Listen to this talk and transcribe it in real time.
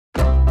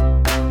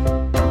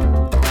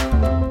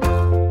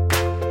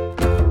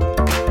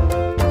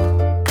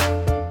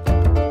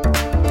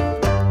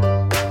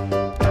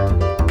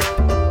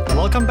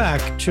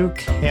to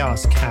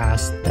CHAOSS,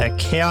 the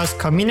CHAOSS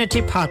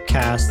community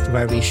podcast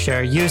where we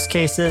share use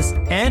cases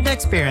and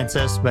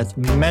experiences with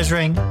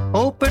measuring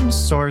open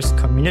source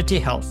community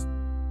health.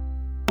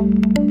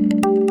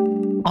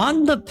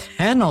 On the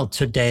panel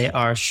today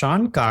are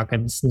Sean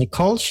Goggins,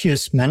 Nicole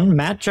Huesman,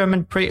 Matt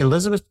German-Prey,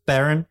 Elizabeth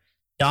Barron,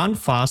 Don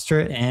Foster,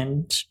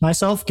 and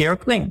myself,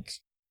 Georg Link.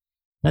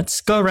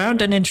 Let's go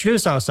around and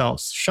introduce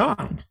ourselves.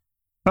 Sean.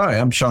 Hi,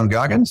 I'm Sean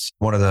Goggins,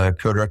 one of the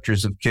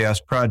co-directors of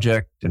CHAOSS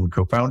Project and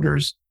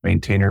co-founders,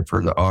 maintainer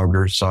for the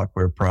Augur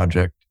software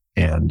project,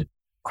 and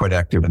quite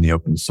active in the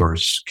open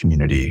source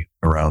community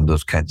around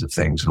those kinds of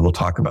things. And we'll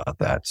talk about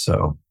that.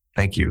 So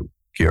thank you,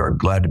 Georg.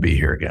 Glad to be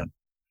here again.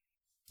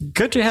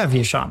 Good to have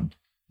you, Sean.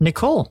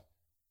 Nicole.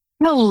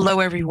 Hello,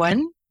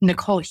 everyone.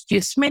 Nicole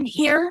Huesman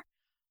here.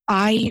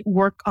 I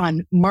work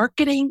on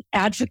marketing,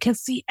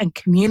 advocacy, and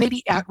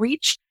community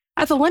outreach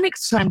at the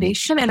Linux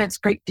Foundation, and it's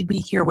great to be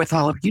here with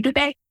all of you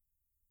today.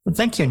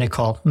 Thank you,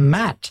 Nicole.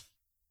 Matt.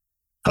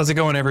 How's it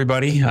going,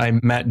 everybody? I'm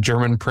Matt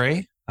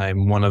German-Prey.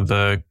 I'm one of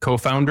the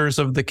co-founders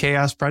of the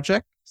CHAOSS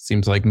project.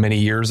 Seems like many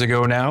years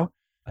ago now.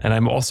 And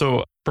I'm also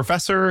a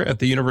professor at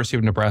the University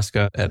of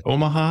Nebraska at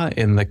Omaha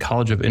in the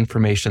College of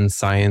Information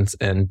Science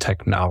and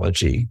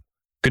Technology.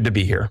 Good to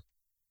be here.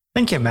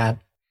 Thank you, Matt.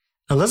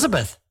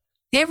 Elizabeth.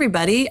 Hey,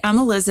 everybody. I'm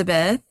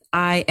Elizabeth.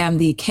 I am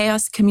the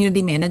CHAOSS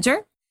community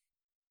manager,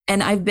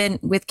 and I've been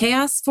with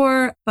CHAOSS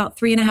for about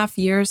 3.5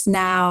 years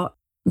now.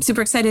 I'm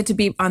super excited to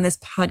be on this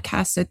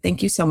podcast. So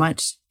thank you so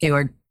much,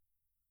 Georg.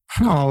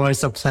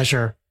 Always a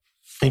pleasure.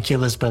 Thank you,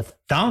 Elizabeth.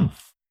 Don.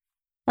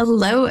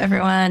 Hello,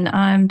 everyone.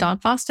 I'm Dawn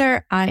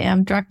Foster. I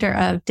am Director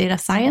of Data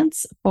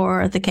Science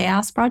for the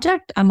CHAOSS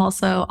project. I'm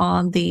also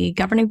on the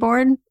governing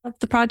board of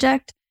the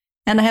project,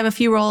 and I have a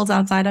few roles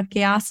outside of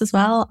CHAOSS as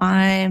well.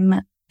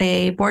 I'm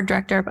a board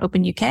director of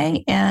Open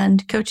UK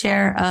and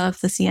co-chair of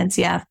the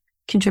CNCF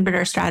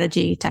Contributor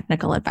Strategy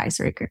Technical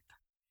Advisory Group.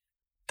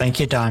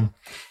 Thank you, Don.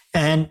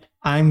 And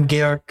I'm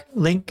Georg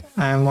Link.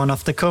 I'm one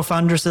of the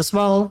co-founders as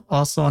well,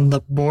 also on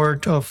the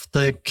board of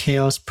the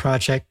CHAOSS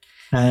project.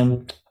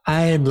 And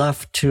I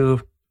love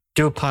to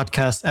do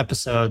podcast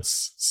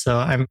episodes. So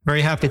I'm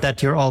very happy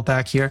that you're all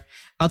back here.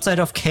 Outside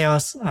of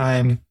CHAOSS,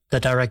 I'm the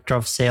director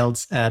of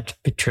sales at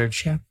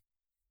Bitergia.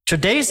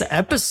 Today's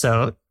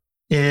episode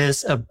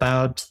is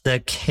about the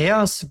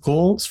CHAOSS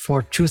goals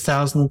for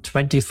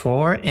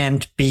 2024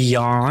 and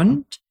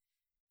beyond.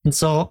 And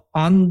so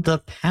on the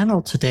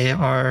panel today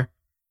are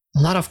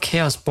a lot of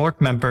CHAOSS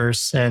board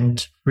members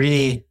and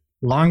really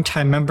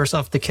longtime members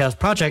of the CHAOSS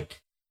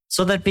project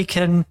so that we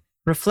can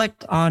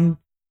reflect on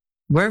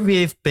where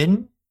we've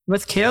been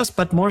with CHAOSS,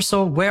 but more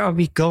so, where are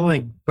we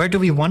going? Where do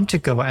we want to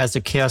go as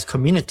a CHAOSS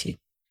community?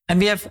 And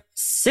we have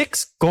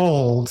 6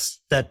 goals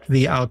that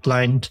we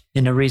outlined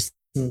in a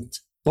recent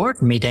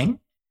board meeting,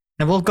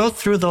 and we'll go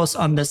through those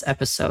on this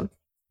episode.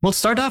 We'll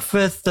start off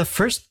with the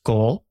first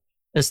goal: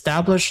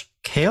 establish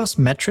CHAOSS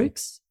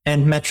metrics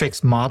and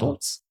metrics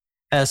models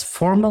as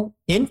formal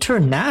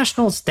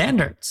international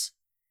standards.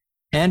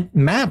 And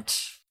Matt,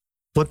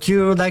 would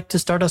you like to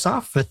start us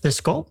off with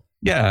this goal?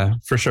 Yeah,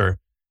 for sure.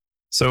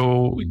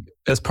 So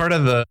as part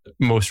of the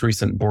most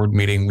recent board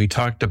meeting, we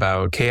talked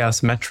about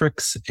CHAOSS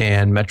metrics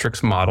and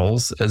metrics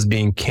models as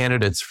being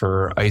candidates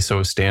for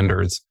ISO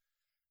standards.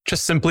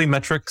 Just simply,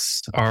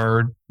 metrics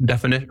are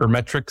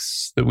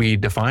metrics that we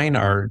define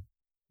are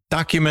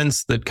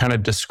documents that kind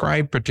of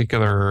describe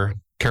particular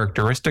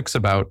characteristics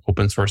about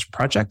open source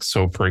projects.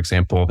 So for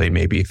example, they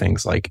may be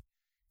things like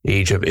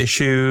age of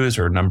issues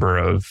or number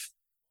of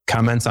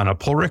comments on a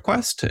pull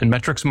request. And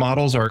metrics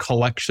models are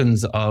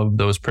collections of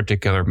those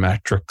particular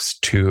metrics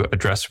to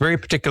address very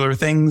particular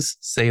things,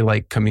 say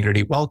like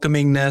community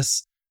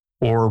welcomingness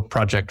or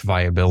project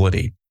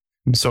viability.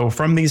 And so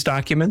from these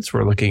documents,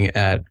 we're looking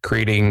at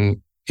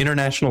creating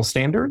international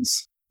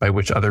standards by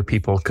which other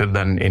people could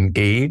then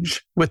engage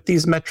with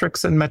these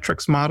metrics and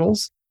metrics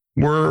models.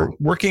 We're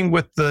working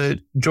with the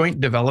Joint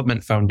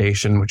Development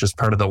Foundation, which is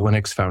part of the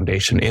Linux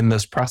Foundation, in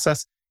this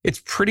process.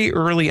 It's pretty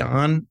early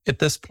on at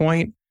this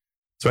point.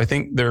 So I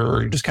think there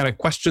are just kind of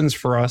questions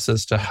for us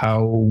as to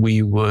how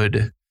we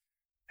would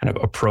kind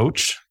of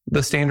approach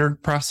the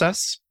standard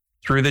process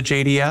through the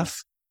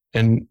JDF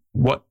and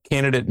what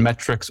candidate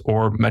metrics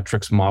or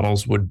metrics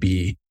models would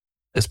be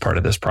as part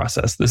of this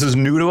process. This is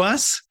new to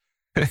us.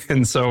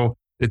 And so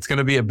it's going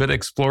to be a bit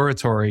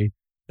exploratory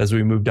as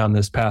we move down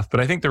this path. But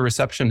I think the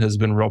reception has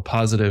been real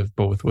positive,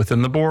 both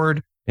within the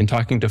board and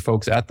talking to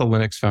folks at the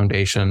Linux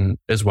Foundation,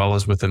 as well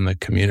as within the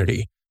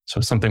community. So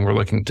it's something we're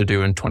looking to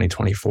do in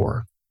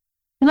 2024.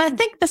 And I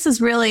think this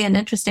is really an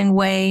interesting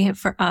way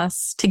for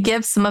us to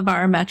give some of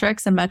our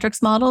metrics and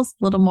metrics models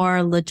a little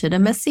more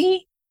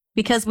legitimacy,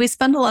 because we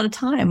spend a lot of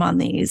time on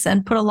these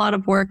and put a lot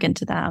of work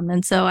into them.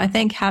 And so I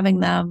think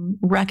having them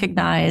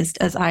recognized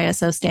as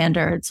ISO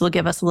standards will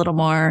give us a little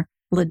more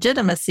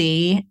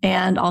legitimacy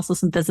and also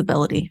some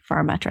visibility for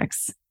our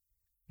metrics.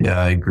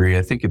 Yeah, I agree.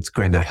 I think it's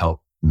going to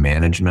help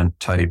management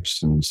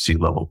types and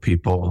C-level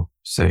people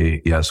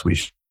say, yes, we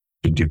should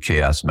do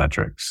CHAOSS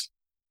metrics.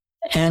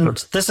 And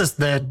this is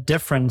the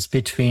difference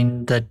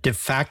between the de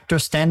facto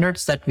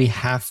standards that we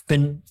have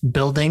been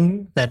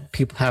building, that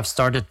people have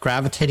started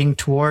gravitating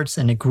towards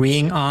and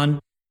agreeing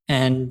on,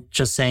 and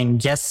just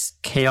saying, yes,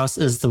 CHAOSS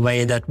is the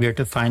way that we're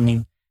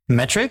defining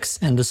metrics,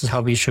 and this is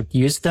how we should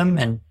use them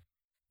and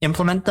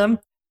implement them,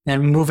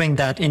 and moving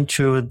that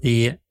into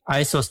the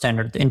ISO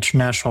standard, the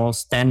International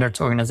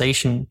Standards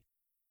Organization,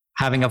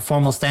 having a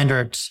formal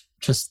standard,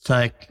 just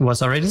like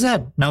was already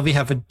said. Now we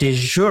have a de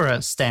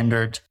jure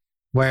standard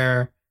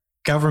where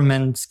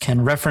governments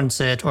can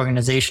reference it,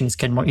 organizations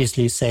can more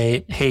easily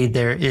say, hey,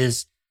 there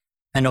is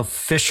an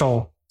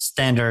official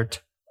standard,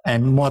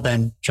 and more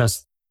than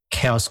just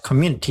CHAOSS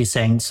community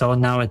saying so.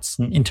 Now it's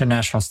an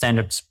international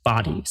standards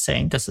body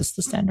saying this is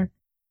the standard.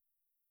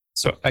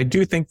 So I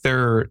do think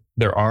there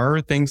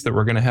are things that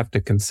we're going to have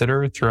to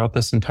consider throughout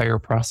this entire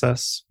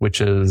process,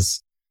 which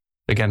is,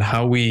 again,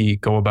 how we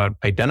go about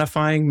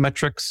identifying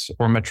metrics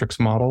or metrics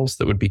models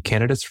that would be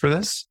candidates for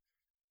this,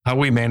 how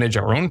we manage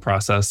our own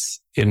process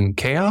in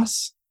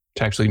CHAOSS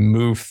to actually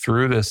move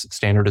through this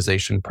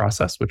standardization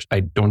process, which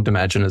I don't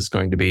imagine is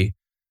going to be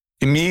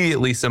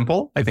immediately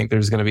simple. I think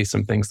there's going to be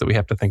some things that we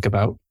have to think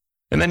about.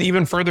 And then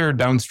even further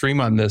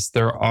downstream on this,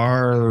 there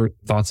are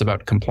thoughts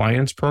about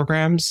compliance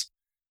programs.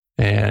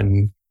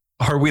 And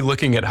are we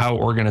looking at how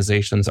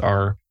organizations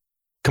are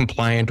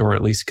compliant or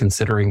at least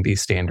considering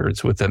these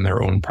standards within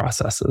their own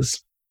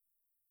processes?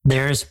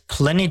 There's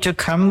plenty to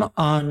come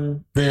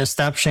on the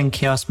establishing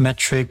CHAOSS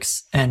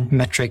metrics and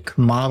metric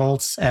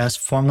models as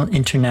formal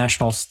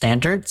international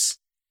standards.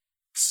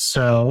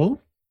 So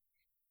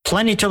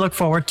plenty to look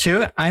forward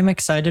to. I'm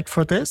excited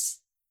for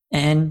this.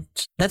 And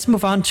let's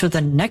move on to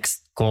the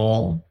next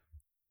goal.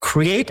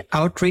 Create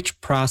outreach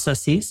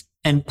processes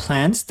and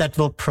plans that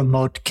will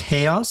promote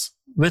CHAOSS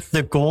with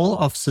the goal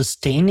of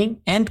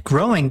sustaining and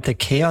growing the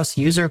CHAOSS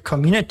user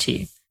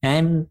community.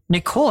 And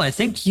Nicole, I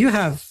think you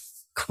have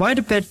quite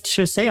a bit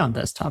to say on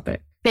this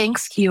topic.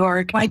 Thanks,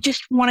 Georg. I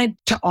just wanted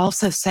to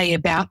also say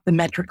about the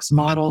metrics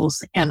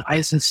models and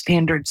ISO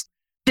standards.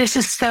 This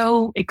is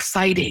so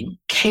exciting.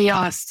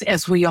 CHAOSS,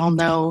 as we all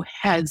know,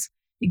 has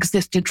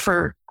existed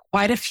for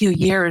quite a few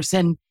years,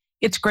 and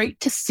it's great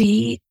to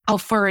see how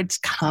far it's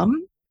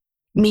come.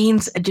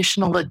 Means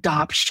additional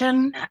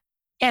adoption.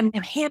 And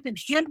hand in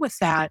hand with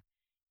that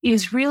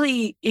is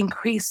really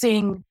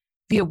increasing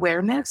the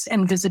awareness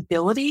and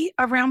visibility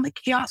around the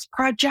CHAOSS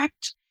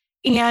project.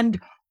 And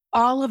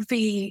all of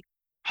the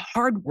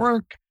hard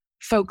work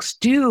folks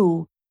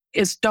do,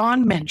 as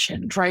Dawn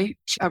mentioned, right,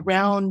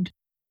 around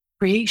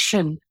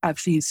creation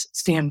of these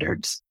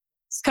standards.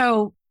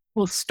 So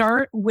we'll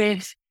start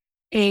with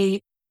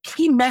a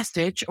key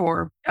message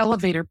or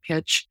elevator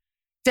pitch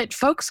that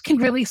folks can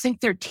really sink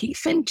their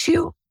teeth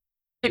into.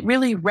 It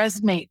really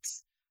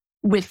resonates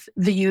with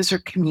the user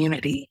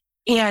community.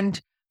 And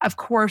of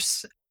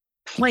course,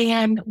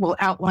 will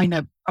outline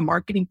a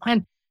marketing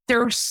plan.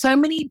 There are so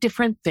many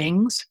different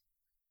things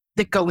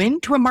that go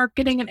into a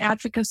marketing and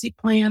advocacy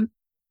plan,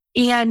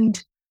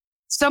 and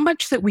so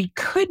much that we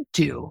could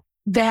do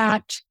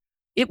that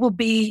it will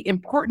be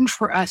important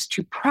for us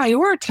to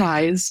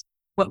prioritize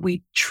what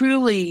we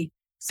truly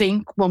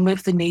think will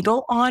move the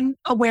needle on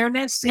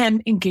awareness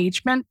and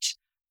engagement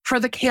for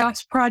the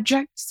CHAOSS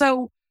project.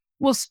 So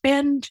we'll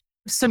spend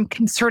some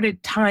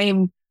concerted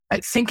time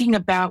thinking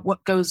about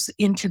what goes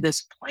into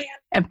this plan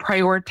and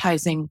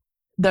prioritizing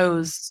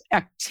those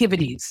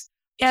activities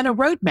and a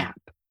roadmap.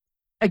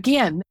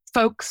 Again,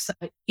 folks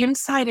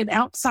inside and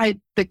outside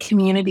the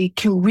community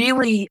can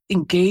really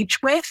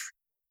engage with,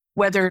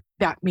 whether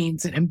that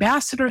means an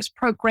ambassadors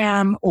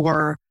program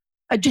or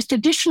just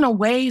additional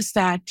ways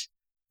that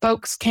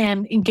folks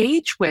can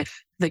engage with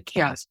the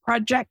CHAOSS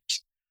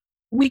project.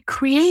 We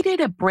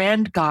created a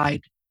brand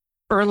guide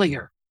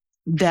earlier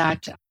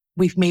that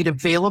we've made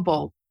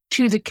available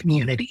to the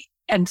community.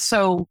 And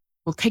so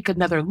we'll take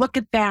another look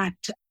at that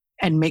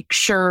and make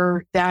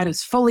sure that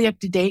is fully up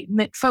to date and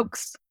that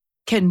folks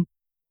can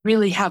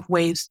really have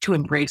ways to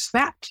embrace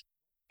that.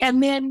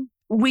 And then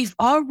we've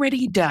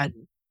already done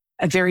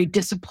a very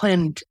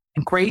disciplined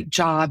and great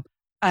job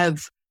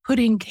of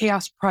putting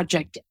CHAOSS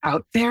project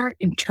out there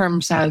in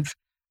terms of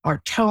our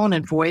tone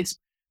and voice.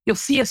 You'll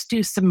see us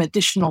do some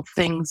additional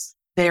things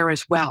there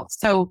as well.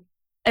 So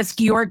as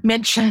Georg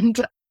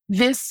mentioned,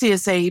 this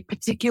is a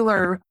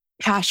particular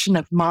passion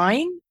of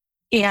mine,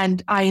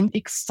 and I'm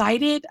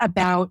excited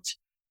about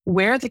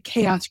where the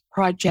CHAOSS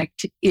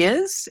project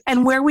is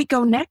and where we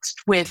go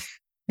next with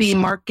the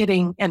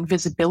marketing and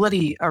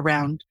visibility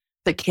around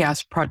the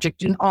CHAOSS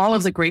project and all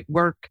of the great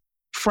work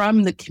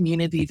from the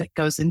community that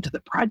goes into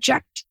the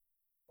project.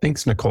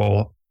 Thanks,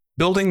 Nicole.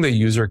 Building the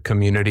user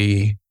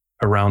community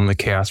around the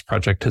CHAOSS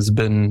project has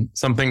been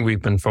something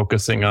we've been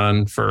focusing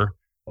on for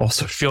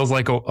also feels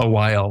like a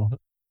while.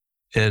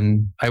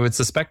 And I would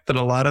suspect that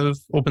a lot of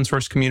open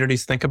source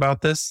communities think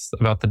about this,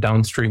 about the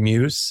downstream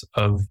use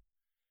of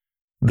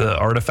the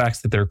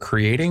artifacts that they're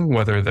creating,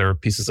 whether they're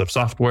pieces of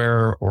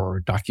software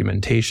or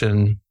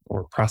documentation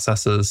or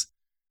processes.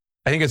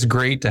 I think it's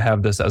great to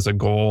have this as a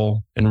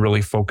goal and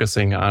really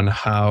focusing on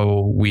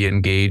how we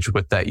engage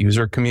with that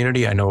user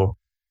community. I know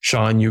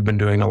Sean, you've been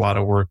doing a lot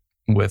of work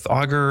with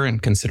Augur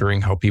and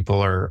considering how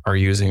people are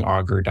using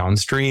Augur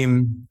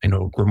downstream. I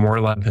know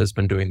Grimoire Lab has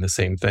been doing the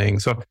same thing.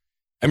 So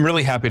I'm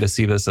really happy to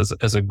see this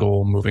as a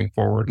goal moving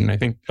forward. And I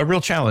think a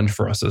real challenge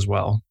for us as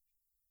well.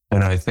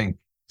 And I think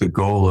the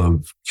goal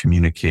of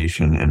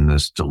communication in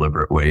this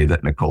deliberate way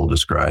that Nicole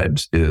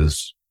describes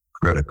is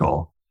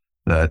critical.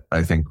 That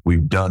I think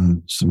we've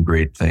done some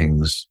great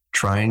things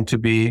trying to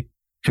be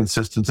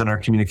consistent in our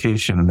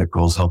communication, and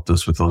Nicole's helped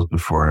us with those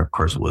before. And of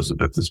course,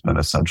 Elizabeth has been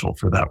essential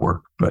for that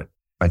work. But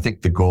I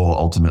think the goal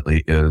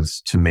ultimately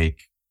is to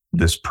make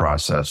this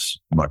process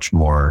much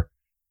more,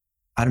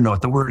 I don't know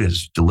what the word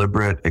is,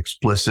 deliberate,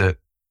 explicit,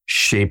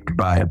 shaped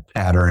by a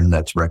pattern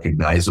that's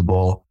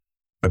recognizable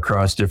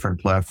across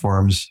different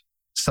platforms.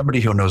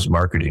 Somebody who knows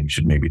marketing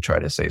should maybe try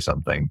to say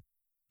something.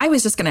 I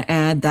was just going to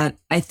add that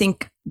I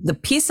think the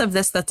piece of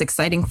this that's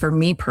exciting for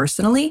me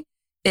personally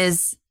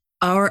is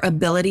our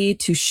ability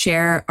to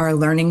share our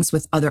learnings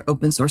with other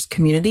open source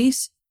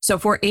communities. So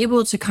if we're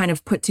able to kind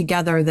of put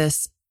together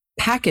this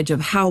package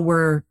of how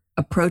we're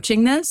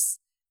approaching this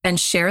and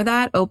share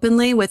that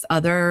openly with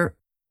other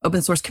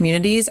open source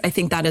communities, I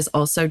think that is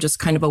also just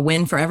kind of a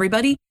win for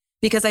everybody,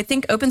 because I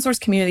think open source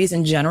communities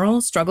in general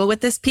struggle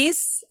with this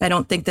piece. I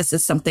don't think this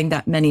is something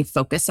that many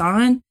focus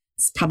on.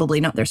 It's probably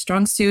not their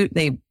strong suit.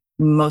 They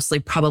mostly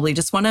probably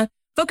just want to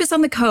focus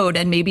on the code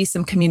and maybe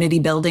some community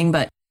building,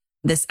 but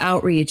this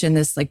outreach and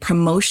this like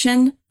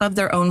promotion of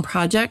their own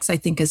projects, I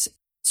think is a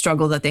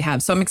struggle that they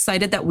have. So I'm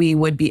excited that we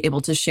would be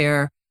able to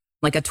share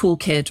like a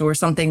toolkit or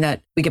something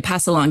that we could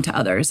pass along to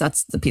others.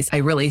 That's the piece I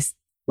really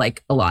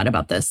like a lot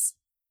about this.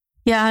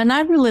 Yeah, and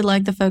I really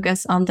like the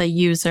focus on the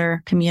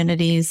user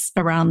communities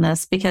around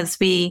this, because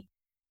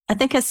I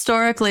think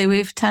historically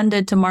we've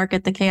tended to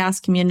market the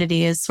CHAOSS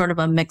community as sort of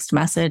a mixed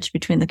message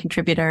between the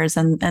contributors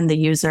and the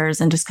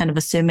users, and just kind of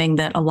assuming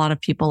that a lot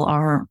of people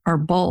are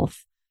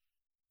both,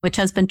 which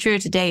has been true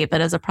to date.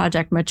 But as a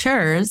project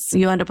matures,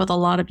 you end up with a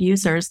lot of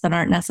users that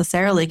aren't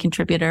necessarily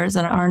contributors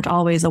and aren't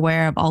always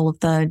aware of all of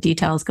the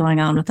details going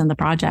on within the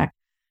project.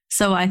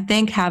 So I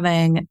think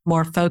having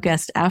more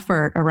focused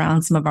effort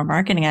around some of our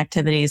marketing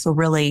activities will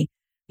really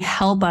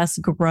help us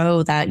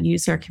grow that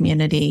user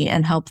community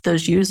and help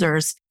those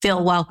users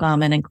feel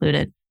welcome and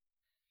included.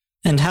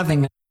 And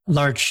having a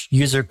large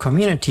user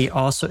community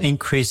also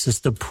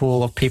increases the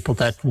pool of people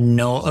that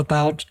know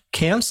about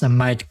CHAOSS and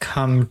might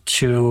come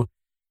to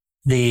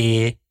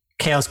the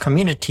CHAOSS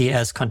community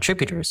as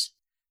contributors.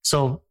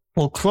 So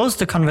we'll close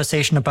the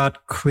conversation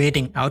about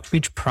creating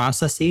outreach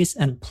processes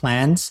and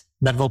plans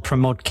that will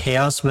promote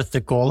CHAOSS with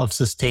the goal of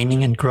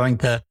sustaining and growing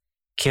the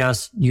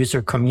CHAOSS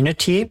user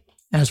community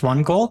as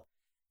one goal.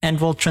 And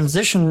we'll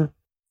transition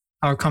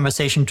our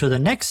conversation to the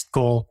next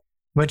goal,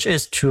 which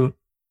is to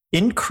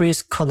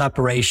increase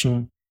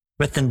collaboration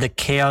within the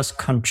CHAOSS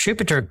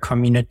contributor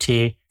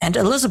community. And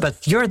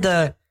Elizabeth, you're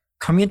the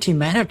community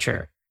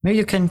manager. Maybe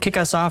you can kick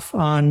us off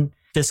on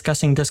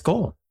discussing this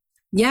goal.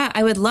 Yeah,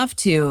 I would love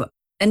to.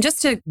 And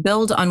just to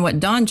build on what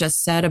Dawn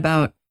just said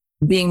about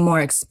being more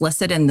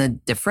explicit in the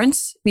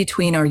difference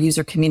between our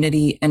user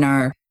community and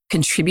our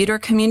contributor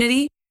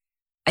community,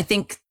 I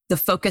think the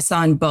focus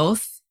on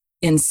both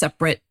in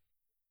separate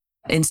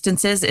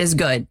instances is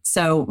good.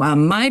 So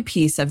my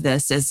piece of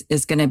this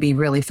is going to be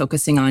really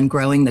focusing on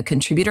growing the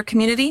contributor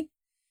community.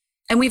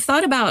 And we've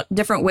thought about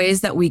different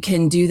ways that we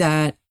can do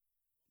that.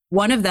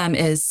 One of them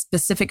is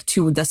specific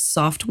to the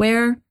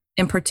software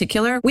in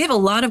particular. We have a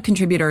lot of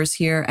contributors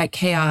here at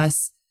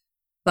CHAOSS,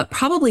 but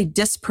probably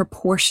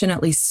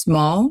disproportionately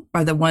small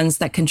are the ones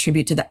that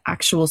contribute to the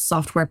actual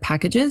software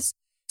packages.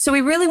 So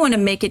we really want to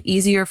make it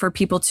easier for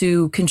people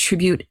to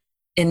contribute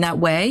in that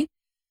way.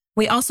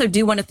 We also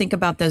do want to think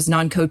about those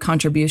non-code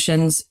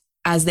contributions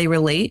as they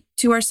relate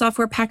to our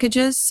software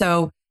packages.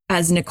 So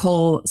as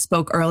Nicole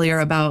spoke earlier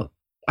about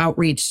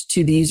outreach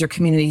to the user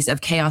communities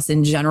of CHAOSS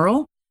in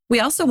general, we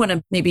also want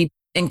to maybe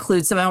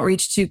include some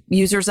outreach to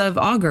users of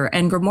Augur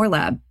and Grimoire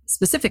Lab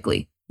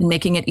specifically, and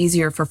making it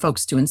easier for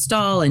folks to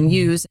install and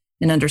use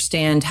and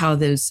understand how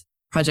those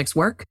projects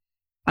work.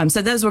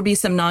 So those will be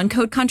some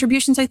non-code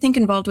contributions, I think,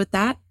 involved with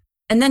that.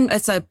 And then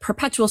it's a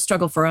perpetual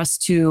struggle for us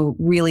to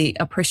really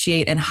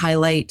appreciate and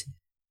highlight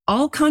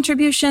all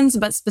contributions,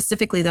 but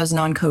specifically those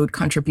non-code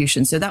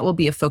contributions. So that will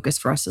be a focus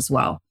for us as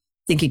well,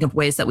 thinking of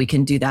ways that we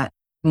can do that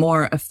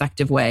more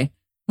effective way.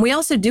 We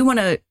also do want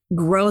to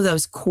grow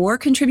those core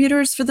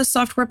contributors for the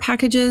software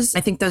packages.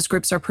 I think those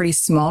groups are pretty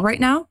small right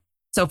now.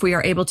 So if we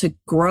are able to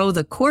grow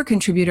the core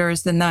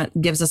contributors, then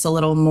that gives us a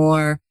little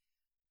more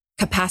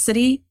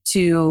capacity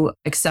to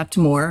accept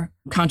more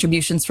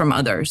contributions from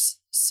others.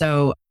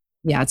 So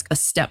yeah, it's a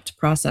stepped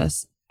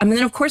process. And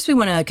then of course, we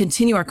want to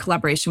continue our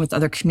collaboration with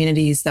other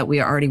communities that we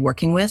are already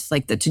working with,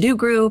 like the To-Do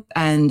group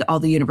and all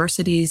the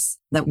universities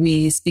that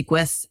we speak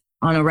with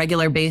on a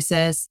regular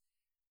basis.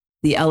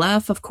 The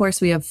LF, of course,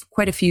 we have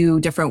quite a few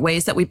different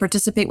ways that we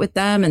participate with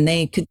them and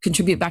they could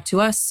contribute back to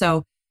us.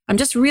 So I'm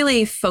just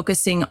really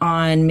focusing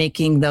on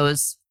making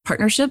those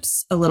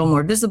partnerships a little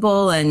more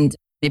visible and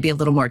maybe a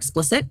little more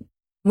explicit.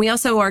 We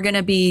also are going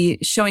to be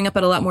showing up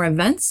at a lot more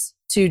events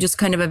to just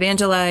kind of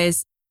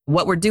evangelize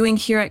what we're doing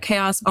here at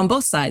CHAOSS on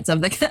both sides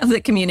of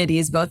the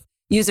communities, both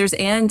users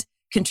and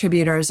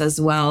contributors as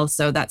well.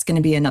 So that's going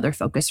to be another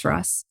focus for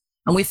us.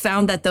 And we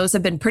found that those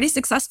have been pretty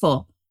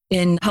successful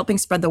in helping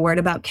spread the word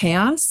about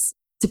CHAOSS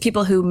to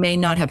people who may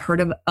not have heard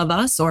of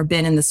us or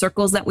been in the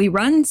circles that we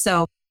run.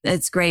 So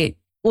it's great.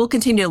 We'll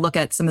continue to look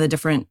at some of the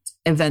different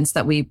events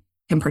that we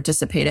can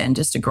participate in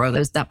just to grow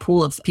that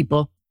pool of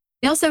people.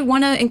 We also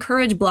want to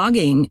encourage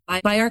blogging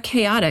by our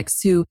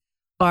chaotics who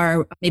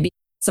are maybe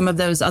some of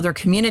those other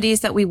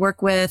communities that we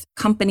work with,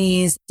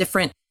 companies,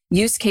 different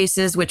use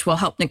cases, which will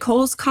help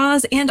Nicole's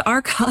cause and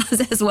our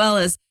cause, as well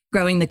as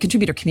growing the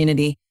contributor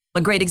community.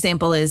 A great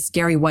example is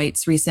Gary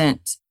White's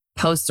recent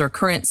posts or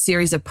current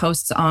series of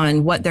posts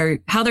on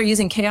how they're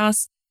using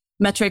CHAOSS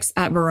metrics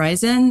at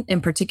Verizon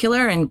in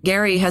particular. And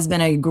Gary has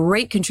been a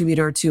great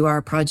contributor to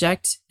our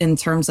project in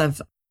terms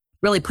of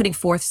really putting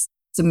forth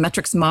some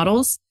metrics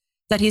models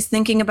that he's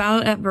thinking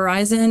about at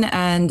Verizon.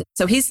 And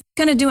so he's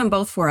kind of doing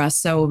both for us.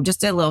 So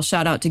just a little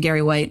shout out to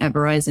Gary White at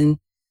Verizon.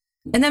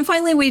 And then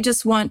finally, we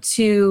just want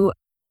to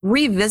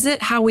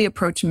revisit how we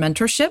approach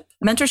mentorship.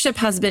 Mentorship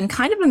has been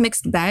kind of a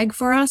mixed bag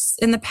for us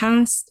in the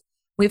past.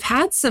 We've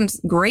had some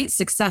great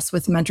success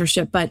with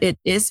mentorship, but it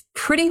is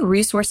pretty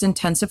resource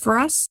intensive for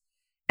us.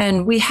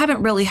 And we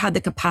haven't really had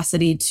the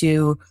capacity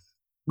to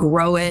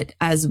grow it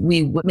as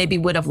we maybe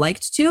would have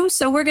liked to.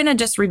 So we're going to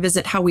just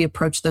revisit how we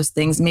approach those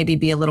things, maybe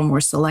be a little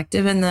more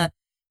selective in the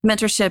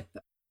mentorship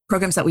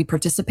programs that we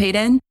participate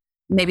in,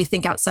 maybe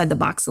think outside the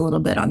box a little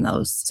bit on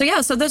those.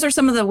 So those are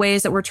some of the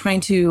ways that we're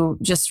trying to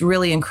just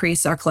really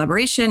increase our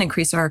collaboration,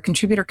 increase our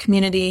contributor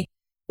community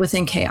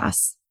within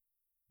CHAOSS.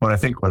 Well, I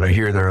think what I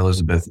hear there,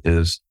 Elizabeth,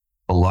 is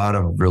a lot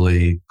of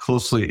really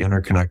closely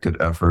interconnected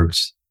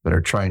efforts that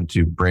are trying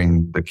to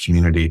bring the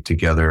community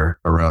together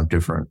around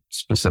different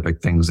specific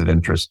things that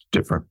interest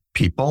different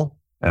people.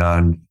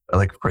 And I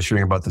like, of course,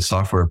 hearing about the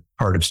software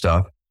part of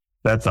stuff.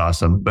 That's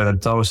awesome. But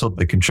it's also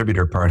the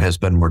contributor part has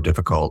been more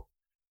difficult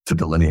to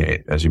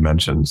delineate, as you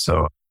mentioned.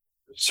 So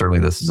certainly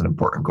this is an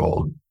important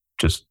goal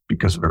just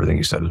because of everything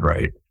you said is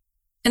right.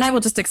 And I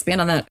will just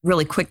expand on that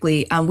really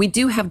quickly. We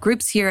do have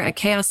groups here at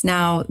CHAOSS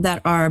now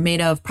that are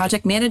made of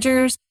project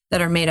managers,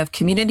 that are made of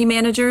community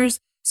managers.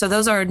 So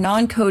those are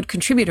non-code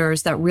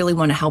contributors that really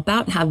want to help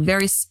out and have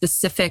very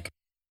specific,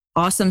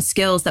 awesome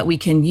skills that we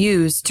can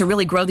use to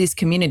really grow these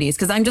communities.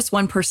 Because I'm just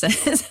one person.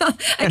 So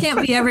I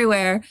can't be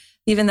everywhere,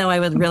 even though I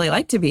would really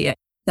like to be.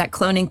 That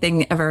cloning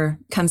thing ever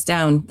comes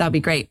down, that'd be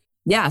great.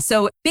 Yeah.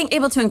 So being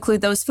able to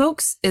include those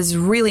folks is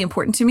really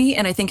important to me.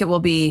 And I think it will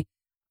be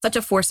such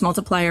a force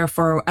multiplier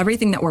for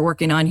everything that we're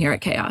working on here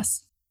at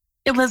CHAOSS.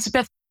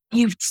 Elizabeth,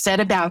 you've said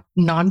about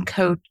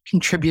non-code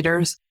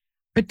contributors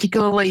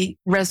particularly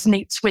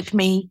resonates with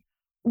me.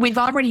 We've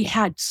already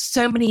had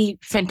so many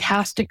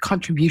fantastic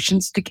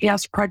contributions to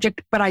CHAOSS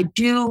Project, but I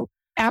do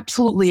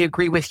absolutely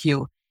agree with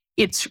you.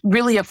 It's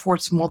really a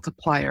force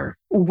multiplier,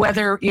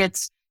 whether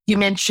it's, you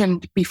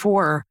mentioned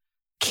before,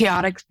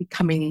 chaotics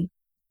becoming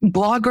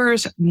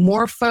bloggers,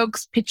 more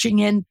folks pitching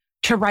in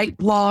to write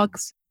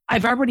blogs.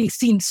 I've already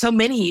seen so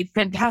many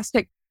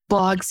fantastic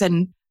blogs,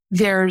 and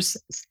there's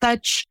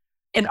such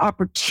an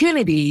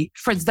opportunity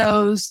for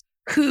those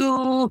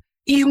who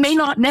you may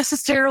not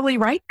necessarily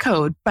write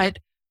code, but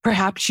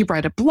perhaps you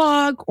write a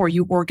blog or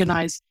you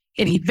organize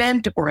an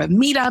event or a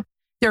meetup.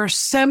 There are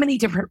so many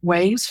different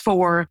ways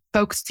for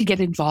folks to get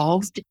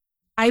involved.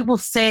 I will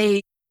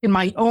say, in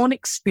my own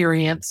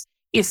experience,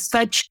 is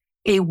such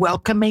a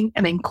welcoming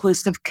and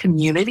inclusive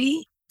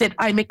community that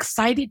I'm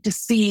excited to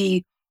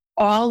see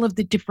all of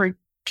the different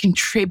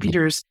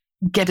contributors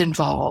get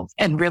involved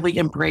and really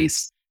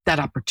embrace that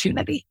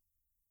opportunity.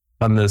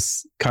 On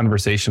this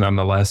conversation on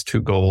the last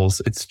two goals,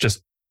 it's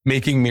just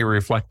making me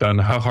reflect on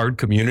how hard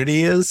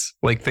community is,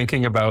 like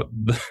thinking about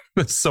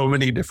so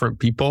many different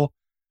people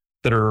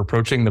that are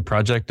approaching the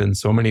project in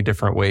so many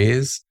different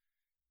ways.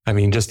 I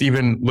mean, just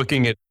even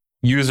looking at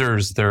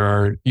users, there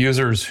are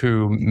users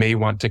who may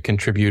want to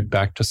contribute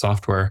back to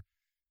software.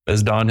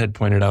 As Dawn had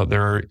pointed out,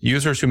 there are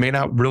users who may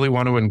not really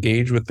want to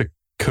engage with the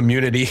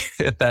community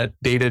at that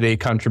day-to-day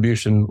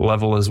contribution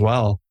level as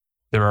well.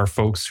 There are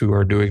folks who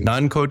are doing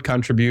non-code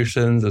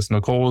contributions. As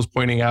Nicole was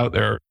pointing out,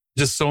 there are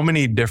just so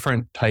many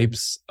different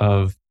types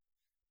of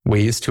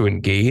ways to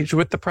engage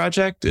with the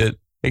project. It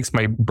makes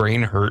my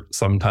brain hurt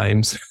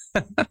sometimes.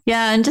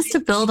 Yeah. And just to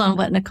build on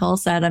what Nicole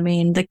said, I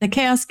mean, the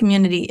CHAOSS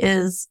community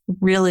is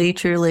really,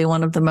 truly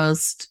one of the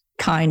most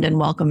kind and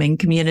welcoming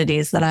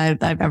communities that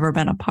I've ever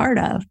been a part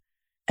of.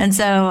 And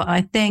so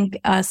I think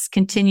us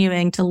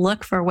continuing to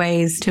look for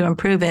ways to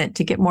improve it,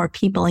 to get more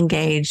people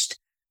engaged,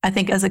 I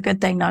think is a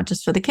good thing, not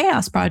just for the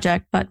CHAOSS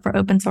project, but for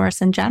open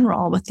source in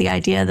general, with the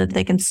idea that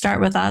they can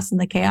start with us in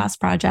the CHAOSS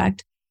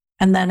project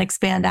and then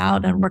expand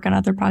out and work on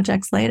other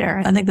projects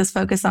later. I think this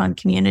focus on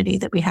community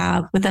that we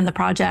have within the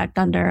project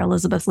under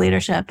Elizabeth's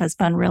leadership has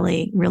been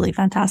really, really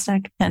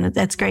fantastic. And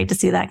it's great to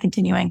see that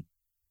continuing.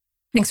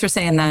 Thanks for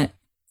saying that.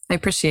 I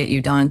appreciate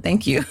you, Dawn.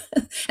 Thank you.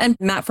 And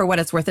Matt, for what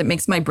it's worth, it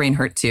makes my brain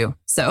hurt too.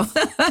 So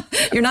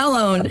you're not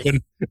alone.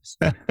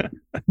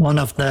 One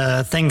of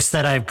the things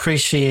that I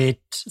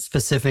appreciate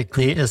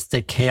specifically is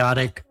the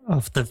chaotic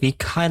of the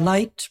week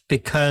highlight,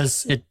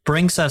 because it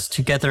brings us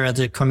together as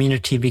a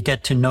community. We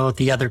get to know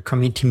the other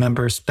community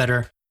members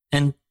better.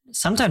 And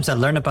sometimes I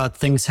learn about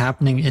things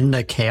happening in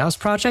the CHAOSS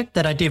project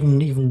that I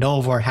didn't even know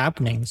were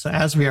happening. So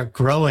as we are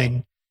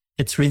growing,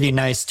 it's really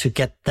nice to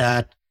get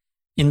that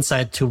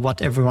insight to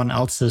what everyone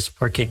else is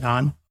working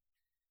on.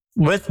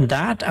 With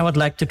that, I would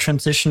like to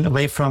transition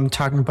away from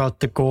talking about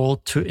the goal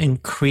to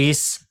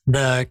increase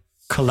the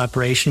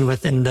collaboration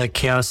within the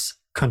CHAOSS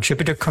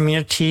contributor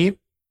community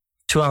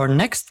to our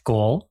next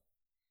goal,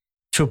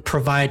 to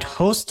provide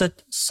hosted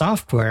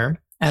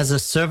software as a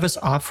service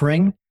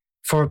offering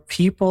for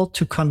people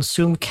to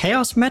consume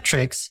CHAOSS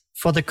metrics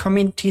for the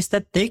communities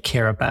that they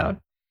care about.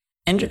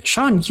 And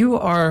Sean, you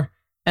are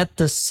at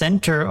the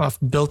center of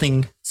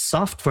building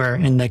software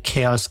in the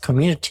CHAOSS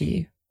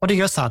community. What are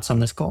your thoughts on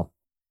this goal?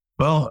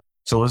 Well,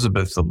 as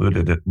Elizabeth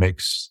alluded, it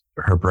makes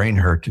her brain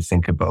hurt to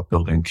think about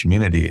building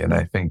community. And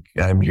I think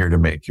I'm here to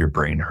make your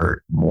brain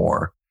hurt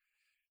more.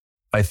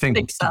 I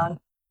think,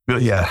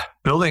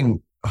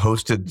 building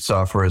hosted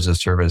software as a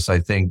service, I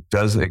think,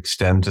 does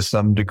extend to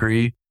some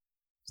degree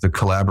the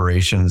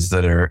collaborations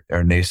that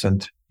are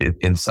nascent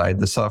inside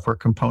the software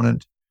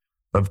component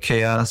of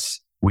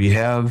CHAOSS. We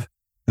have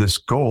this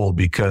goal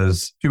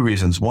because two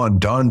reasons. One,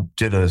 Dawn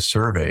did a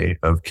survey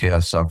of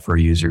CHAOSS software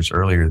users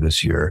earlier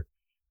this year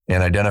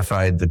and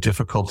identified the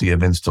difficulty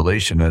of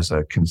installation as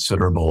a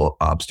considerable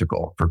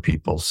obstacle for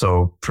people.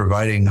 So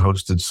providing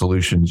hosted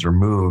solutions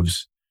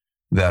removes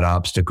that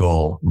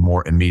obstacle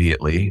more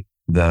immediately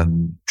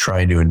than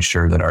trying to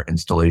ensure that our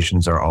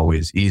installations are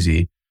always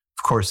easy.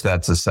 Of course,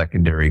 that's a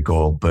secondary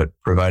goal, but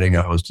providing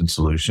a hosted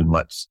solution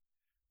lets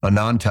a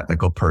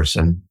non-technical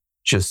person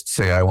just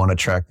say, I want to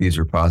track these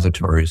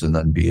repositories and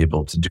then be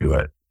able to do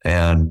it.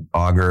 And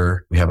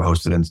Augur, we have a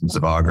hosted instance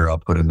of Augur I'll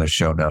put in the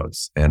show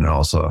notes, and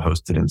also a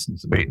hosted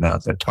instance of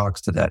 8Knot that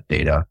talks to that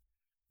data.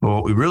 But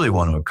what we really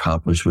want to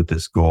accomplish with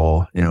this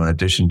goal, in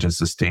addition to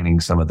sustaining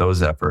some of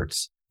those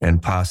efforts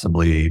and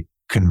possibly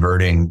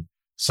converting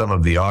some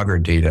of the Augur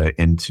data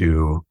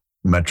into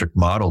metric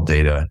model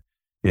data,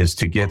 is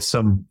to get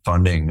some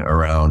funding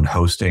around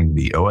hosting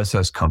the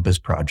OSS Compass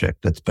project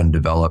that's been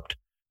developed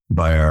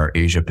by our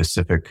Asia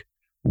Pacific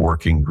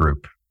working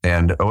group.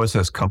 And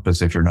OSS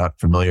Compass, if you're not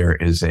familiar,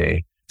 is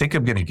I think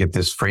I'm going to get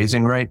this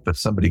phrasing right, but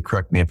somebody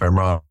correct me if I'm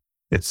wrong.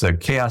 It's a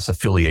CHAOSS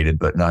affiliated,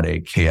 but not a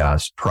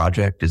CHAOSS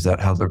project. Is that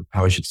how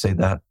I should say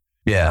that?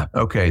 Yeah.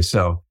 Okay.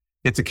 So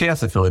it's a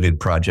CHAOSS affiliated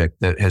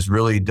project that has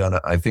really done,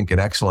 I think, an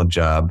excellent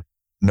job.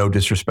 No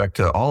disrespect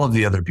to all of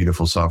the other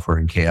beautiful software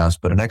in CHAOSS,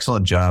 but an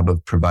excellent job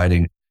of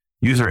providing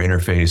user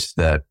interface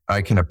that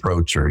I can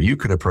approach or you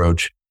could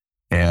approach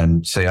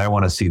and say, I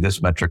want to see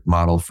this metric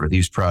model for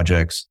these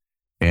projects.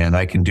 And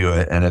I can do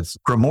it. And it's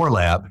Grimoire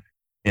Lab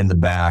in the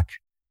back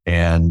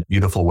and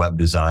beautiful web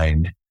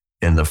design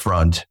in the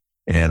front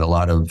and a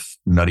lot of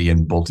nutty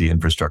and bolty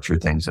infrastructure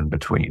things in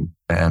between.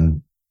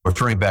 And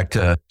referring back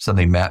to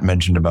something Matt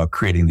mentioned about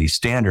creating these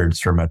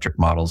standards for metric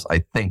models,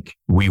 I think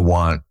we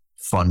want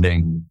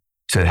funding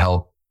to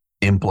help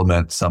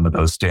implement some of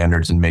those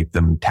standards and make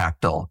them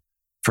tactile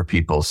for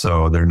people.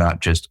 So they're not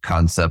just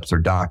concepts or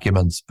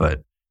documents,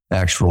 but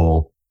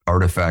actual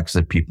artifacts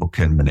that people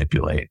can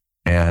manipulate.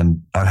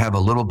 And I have a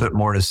little bit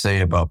more to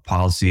say about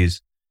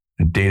policies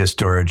and data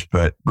storage,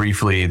 but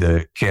briefly,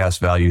 the CHAOSS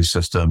value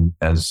system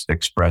as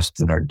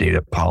expressed in our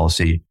data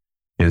policy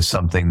is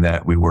something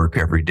that we work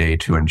every day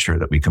to ensure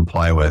that we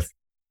comply with.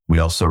 We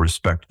also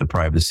respect the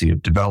privacy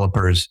of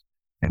developers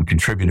and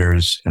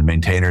contributors and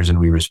maintainers, and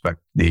we respect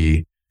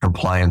the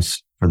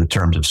compliance for the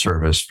terms of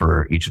service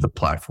for each of the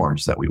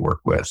platforms that we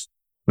work with.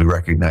 We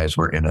recognize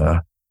we're in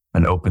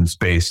an open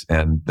space,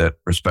 and that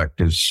respect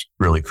is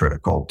really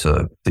critical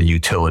to the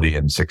utility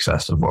and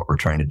success of what we're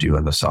trying to do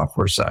on the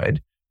software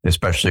side,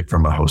 especially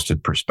from a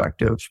hosted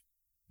perspective.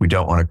 We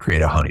don't want to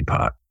create a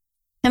honeypot.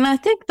 And I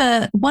think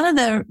that one of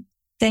the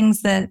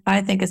things that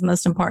I think is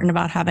most important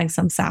about having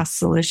some SaaS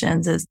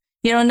solutions is,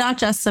 not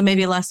just so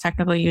maybe less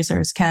technical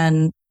users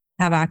can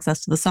have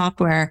access to the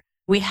software.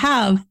 We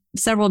have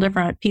several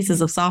different pieces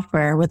of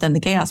software within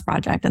the CHAOSS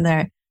project, and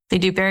they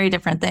do very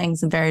different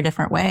things in very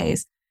different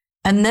ways.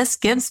 And this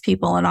gives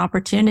people an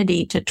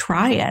opportunity to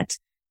try it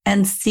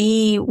and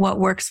see what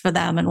works for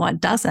them and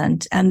what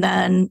doesn't. And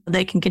then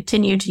they can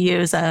continue to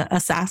use a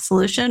SaaS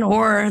solution,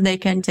 or they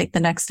can take the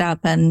next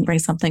step and bring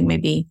something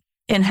maybe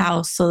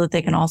in-house so that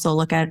they can also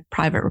look at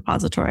private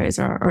repositories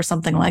or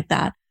something like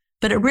that.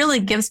 But it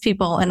really gives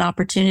people an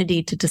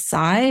opportunity to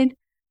decide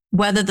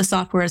whether the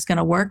software is going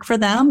to work for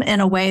them in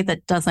a way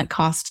that doesn't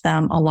cost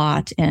them a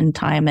lot in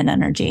time and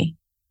energy.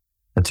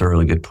 That's a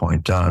really good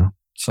point, Don.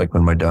 It's like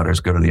when my daughters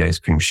go to the ice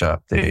cream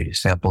shop, they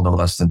sample no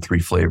less than 3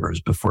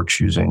 flavors before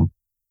choosing.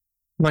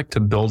 I'd like to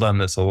build on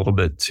this a little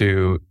bit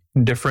too.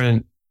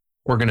 Different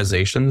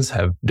organizations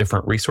have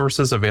different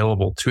resources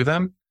available to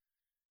them.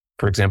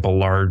 For example,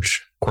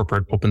 large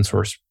corporate open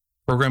source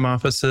program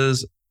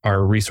offices are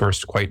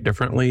resourced quite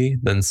differently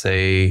than,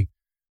 say,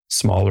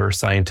 smaller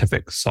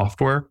scientific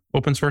software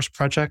open source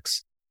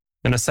projects.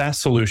 And a SaaS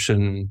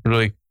solution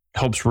really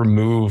helps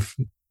remove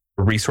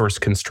a resource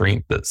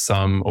constraint that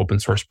some open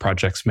source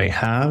projects may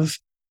have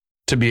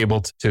to be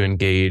able to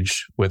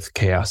engage with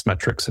CHAOSS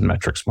metrics and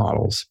metrics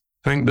models.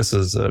 I think this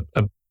is a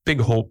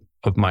big hope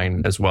of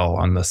mine as well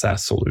on the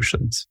SaaS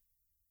solutions.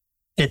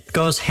 It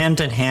goes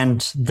hand in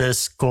hand,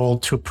 this goal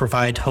to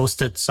provide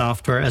hosted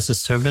software as a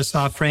service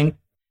offering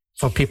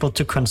for people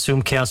to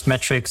consume CHAOSS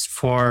metrics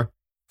for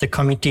the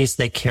communities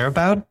they care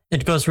about.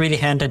 It goes really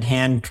hand in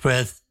hand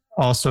with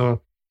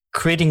also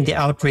creating the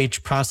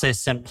outreach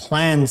process and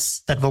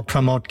plans that will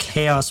promote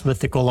CHAOSS with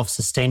the goal of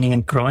sustaining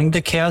and growing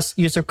the CHAOSS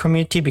user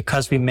community,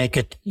 because we make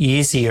it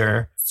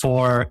easier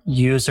for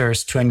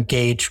users to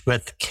engage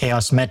with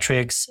CHAOSS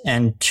metrics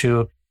and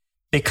to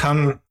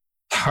become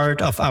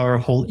part of our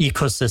whole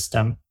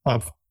ecosystem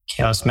of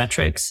CHAOSS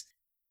metrics.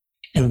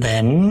 And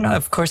then,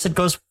 of course, it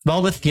goes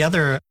well with the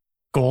other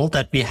goal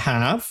that we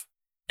have,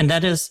 and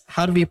that is,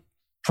 how do we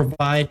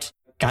provide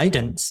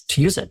guidance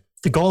to use it?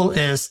 The goal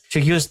is to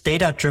use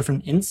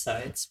data-driven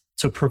insights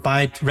to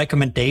provide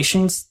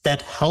recommendations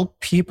that help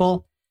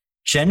people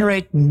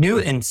generate new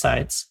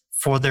insights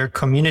for their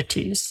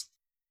communities.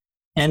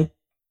 And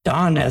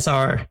Dawn, as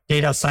our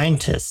data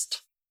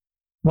scientist,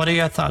 what are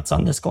your thoughts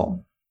on this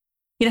goal?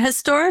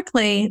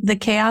 Historically, the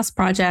CHAOSS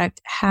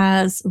project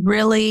has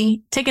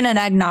really taken an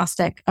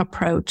agnostic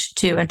approach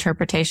to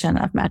interpretation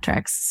of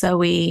metrics. So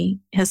we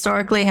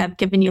historically have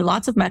given you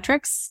lots of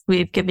metrics.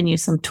 We've given you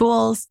some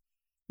tools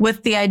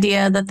with the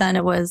idea that then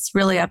it was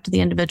really up to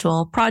the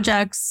individual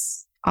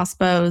projects,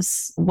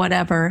 OSPOs,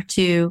 whatever,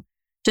 to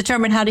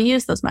determine how to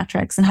use those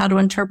metrics and how to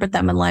interpret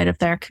them in light of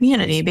their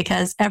community,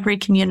 because every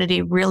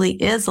community really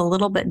is a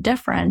little bit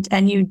different,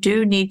 and you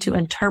do need to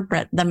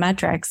interpret the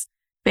metrics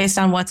based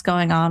on what's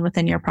going on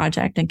within your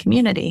project and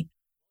community.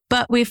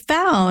 But we've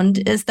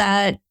found is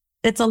that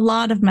it's a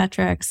lot of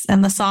metrics,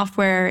 and the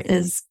software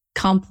is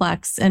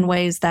complex in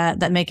ways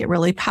that make it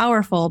really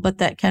powerful, but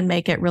that can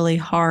make it really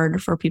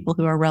hard for people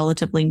who are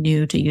relatively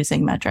new to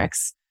using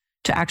metrics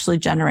to actually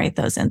generate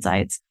those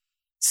insights.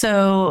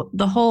 So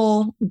the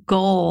whole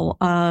goal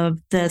of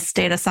this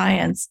data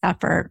science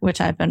effort,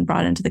 which I've been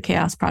brought into the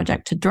CHAOSS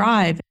project to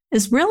drive,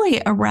 is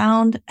really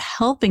around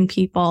helping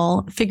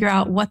people figure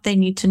out what they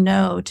need to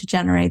know to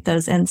generate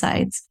those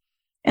insights.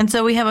 And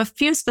so we have a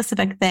few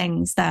specific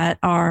things that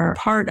are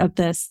part of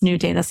this new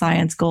data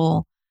science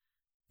goal.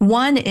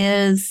 One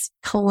is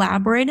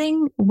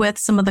collaborating with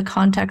some of the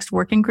context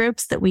working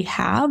groups that we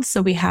have.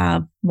 So we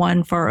have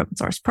one for open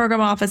source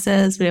program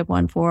offices. We have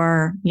one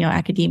for,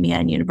 academia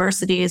and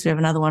universities. We have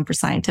another one for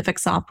scientific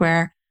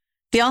software.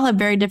 They all have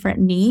very different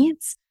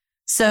needs.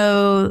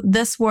 So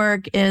this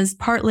work is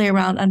partly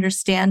around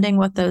understanding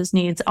what those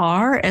needs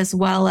are, as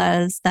well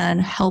as then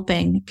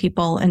helping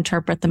people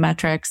interpret the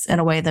metrics in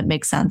a way that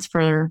makes sense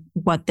for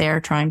what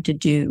they're trying to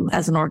do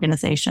as an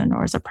organization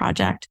or as a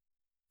project.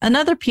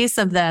 Another piece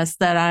of this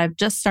that I've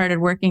just started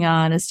working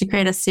on is to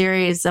create a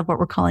series of what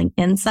we're calling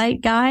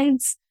insight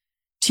guides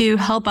to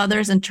help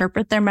others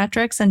interpret their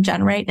metrics and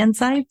generate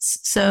insights.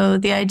 So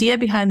the idea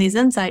behind these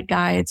insight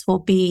guides will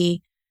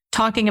be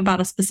talking about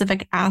a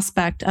specific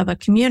aspect of a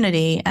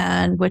community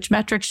and which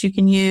metrics you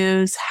can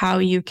use, how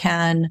you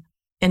can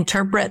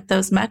interpret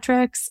those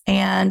metrics,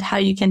 and how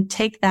you can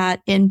take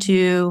that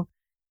into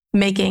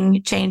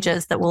making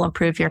changes that will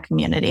improve your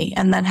community.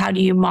 And then how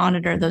do you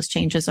monitor those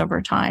changes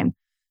over time?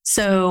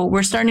 So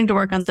we're starting to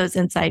work on those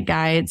insight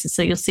guides.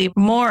 So you'll see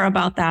more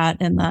about that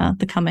in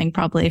the coming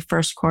probably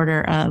first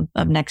quarter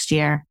of next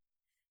year.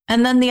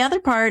 And then the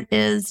other part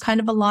is kind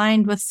of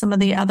aligned with some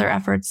of the other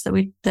efforts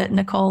that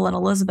Nicole and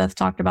Elizabeth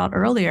talked about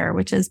earlier,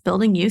 which is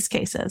building use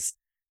cases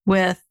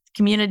with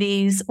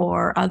communities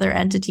or other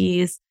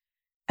entities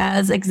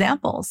as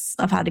examples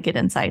of how to get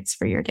insights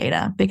for your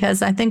data.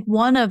 Because I think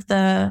one of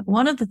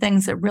the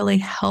things that really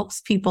helps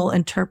people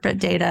interpret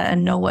data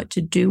and know what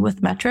to do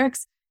with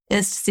metrics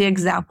is to see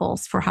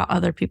examples for how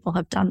other people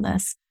have done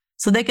this.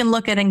 So they can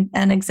look at an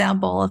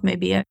example of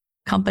maybe a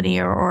company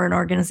or an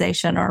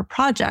organization or a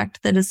project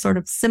that is sort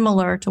of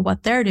similar to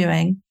what they're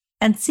doing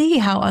and see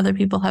how other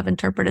people have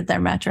interpreted their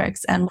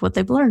metrics and what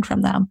they've learned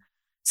from them.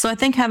 So I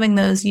think having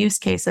those use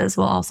cases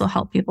will also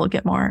help people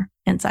get more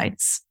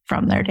insights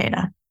from their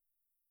data.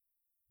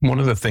 One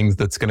of the things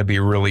that's going to be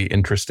really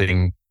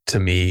interesting to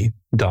me,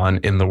 Dawn,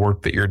 in the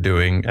work that you're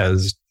doing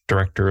as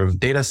director of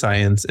data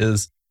science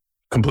is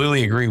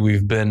completely agree.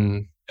 We've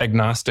been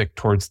agnostic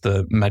towards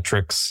the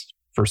metrics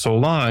for so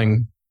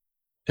long.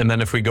 And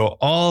then if we go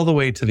all the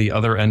way to the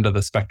other end of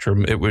the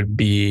spectrum, it would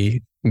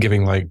be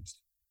giving like,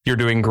 you're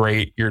doing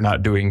great, you're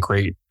not doing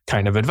great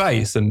kind of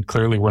advice. And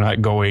clearly we're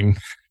not going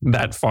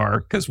that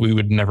far because we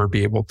would never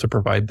be able to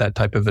provide that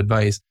type of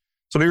advice.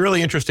 So it'll be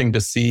really interesting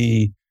to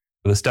see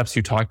the steps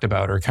you talked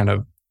about are kind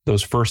of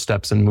those first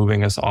steps in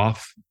moving us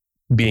off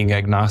being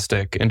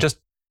agnostic and just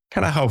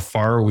kind of how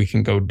far we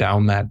can go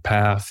down that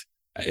path.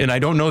 And I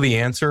don't know the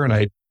answer,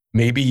 and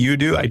maybe you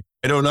do. I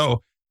don't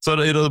know. So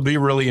it'll be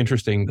really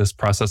interesting, this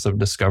process of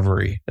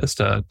discovery as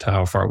to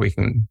how far we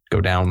can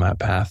go down that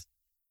path.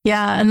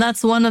 Yeah. And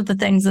that's one of the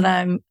things that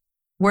I'm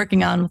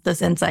working on with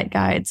those insight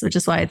guides, which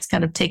is why it's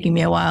kind of taking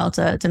me a while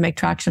to make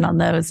traction on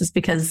those, is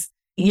because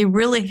you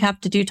really have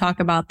to talk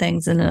about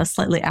things in a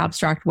slightly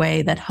abstract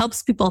way that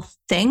helps people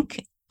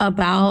think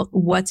about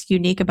what's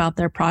unique about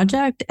their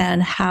project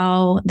and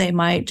how they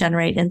might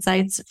generate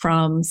insights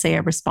from, say,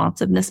 a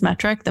responsiveness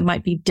metric that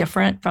might be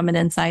different from an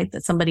insight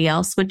that somebody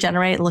else would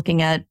generate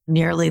looking at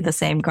nearly the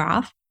same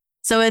graph.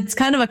 So it's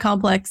kind of a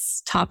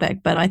complex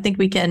topic, but I think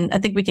we can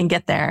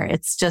get there.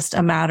 It's just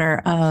a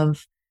matter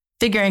of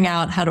figuring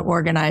out how to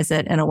organize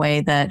it in a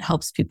way that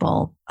helps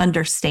people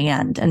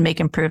understand and make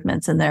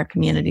improvements in their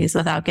communities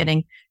without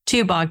getting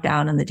too bogged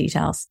down in the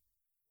details.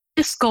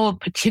 This goal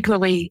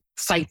particularly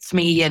excites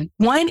me. And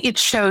one, it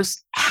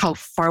shows how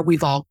far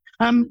we've all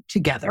come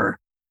together.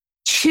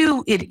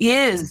 Two, it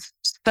is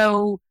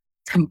so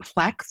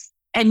complex.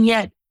 And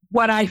yet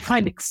what I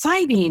find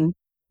exciting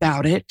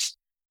about it,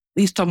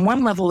 at least on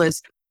one level,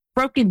 is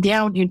broken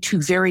down into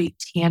very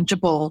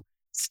tangible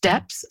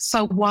steps.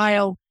 So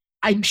while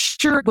I'm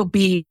sure it will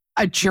be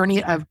a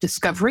journey of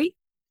discovery,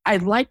 I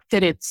like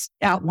that it's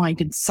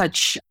outlined in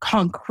such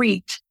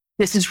concrete.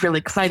 This is really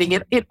exciting.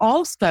 It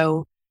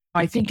also,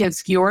 I think,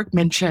 as Georg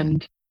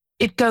mentioned,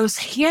 it goes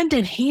hand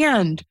in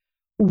hand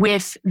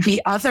with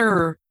the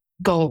other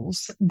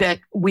goals that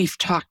we've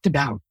talked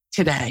about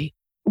today,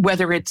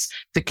 whether it's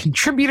the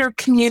contributor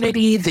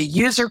community, the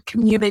user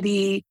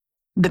community,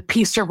 the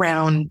piece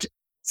around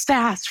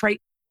SaaS,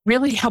 right?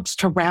 Really helps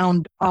to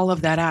round all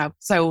of that out.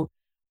 So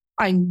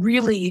I'm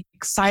really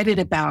excited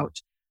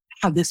about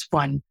how this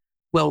one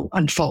will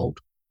unfold.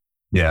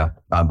 Yeah,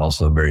 I'm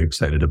also very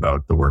excited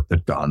about the work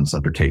that Dawn's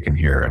undertaken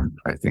here. And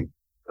I think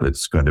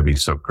it's going to be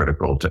so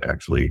critical to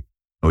actually,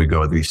 we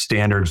go with these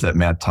standards that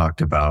Matt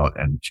talked about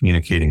and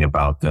communicating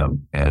about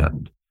them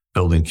and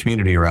building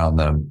community around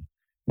them.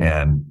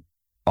 And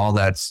all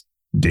that's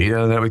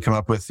data that we come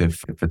up with,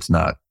 if it's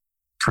not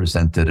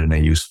presented in a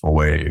useful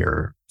way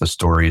or the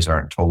stories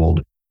aren't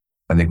told,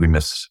 I think we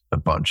miss a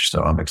bunch.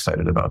 So I'm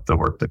excited about the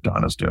work that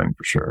Dawn is doing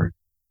for sure.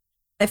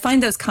 I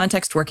find those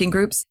context working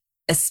groups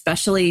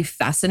especially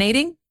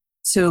fascinating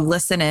to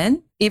listen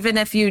in, even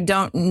if you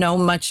don't know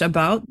much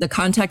about the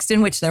context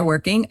in which they're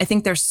working. I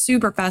think they're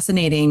super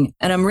fascinating.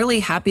 And I'm really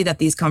happy that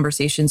these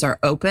conversations are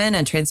open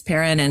and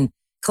transparent and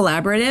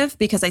collaborative,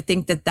 because I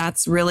think that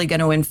that's really going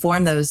to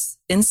inform those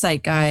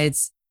insight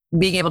guides.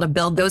 Being able to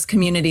build those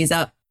communities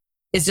up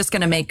is just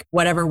going to make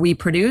whatever we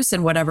produce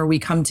and whatever we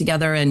come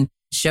together and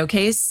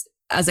showcase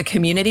as a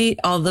community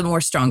all the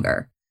more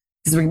stronger.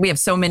 Because we have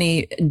so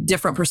many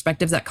different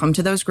perspectives that come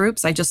to those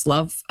groups. I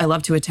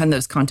love to attend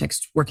those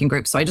context working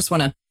groups. So I just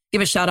want to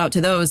give a shout out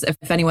to those. If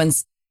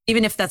anyone's,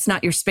 even if that's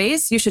not your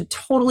space, you should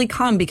totally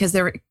come, because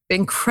they're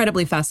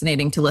incredibly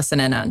fascinating to listen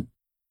in on.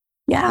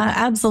 Yeah,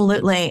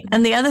 absolutely.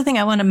 And the other thing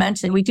I want to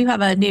mention, we do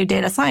have a new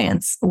data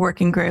science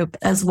working group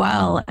as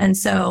well. And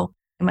so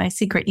my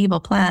secret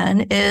evil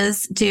plan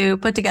is to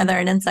put together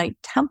an insight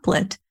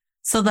template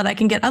so that I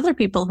can get other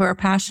people who are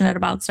passionate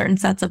about certain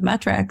sets of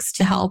metrics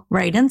to help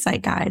write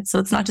insight guides. So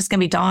it's not just going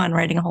to be Dawn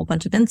writing a whole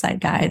bunch of insight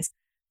guides,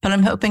 but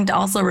I'm hoping to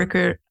also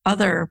recruit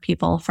other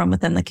people from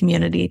within the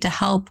community to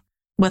help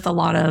with a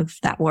lot of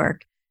that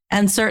work.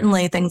 And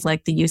certainly things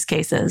like the use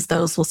cases,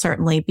 those will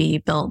certainly be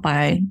built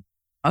by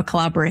a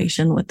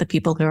collaboration with the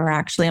people who are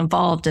actually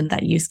involved in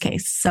that use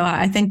case. So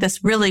I think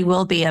this really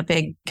will be a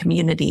big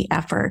community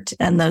effort,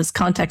 and those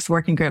context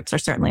working groups are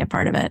certainly a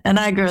part of it. And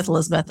I agree with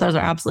Elizabeth. Those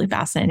are absolutely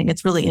fascinating.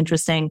 It's really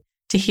interesting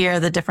to hear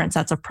the different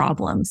sets of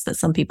problems that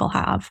some people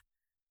have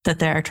that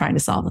they're trying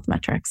to solve with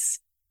metrics.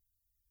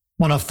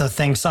 One of the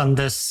things on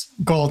this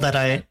goal that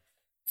I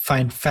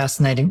find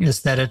fascinating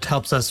is that it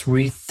helps us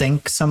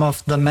rethink some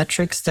of the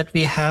metrics that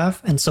we have.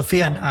 And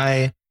Sophia and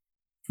I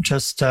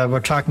just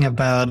were talking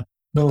about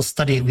little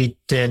study we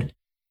did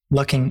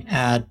looking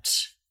at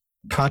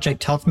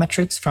project health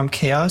metrics from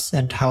CHAOSS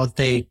and how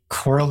they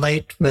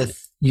correlate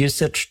with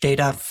usage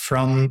data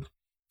from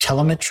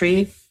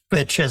telemetry,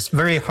 which is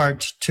very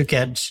hard to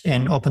get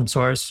in open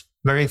source.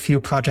 Very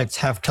few projects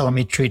have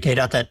telemetry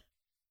data that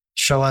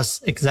show us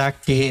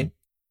exactly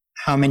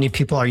how many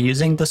people are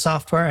using the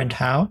software and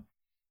how.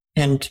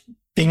 And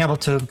being able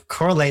to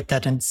correlate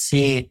that and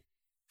see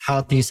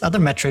how these other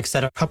metrics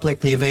that are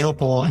publicly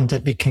available and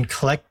that we can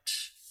collect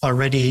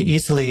already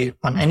easily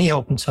on any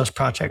open source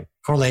project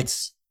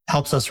correlates,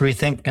 helps us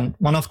rethink. And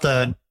one of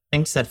the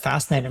things that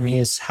fascinated me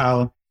is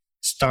how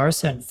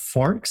stars and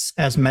forks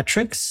as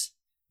metrics,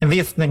 and we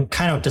have been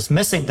kind of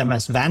dismissing them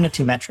as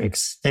vanity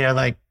metrics. They are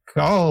like,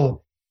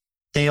 oh,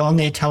 they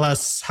only tell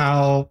us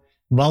how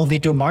well we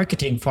do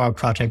marketing for our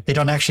project. They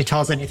don't actually tell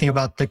us anything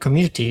about the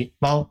community.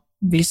 Well,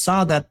 we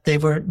saw that they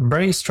were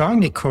very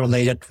strongly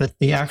correlated with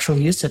the actual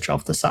usage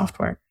of the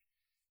software.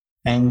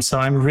 And so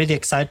I'm really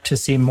excited to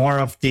see more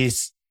of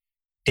these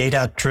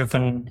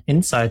data-driven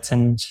insights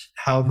and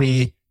how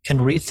we can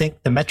rethink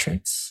the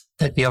metrics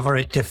that we have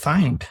already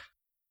defined.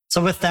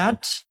 So with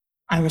that,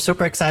 I'm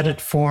super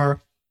excited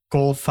for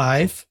Goal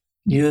 5,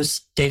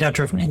 use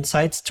data-driven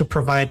insights to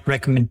provide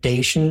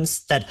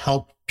recommendations that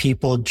help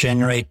people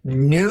generate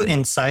new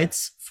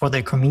insights for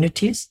their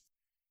communities.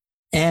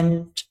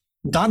 And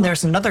Don,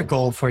 there's another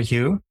goal for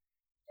you.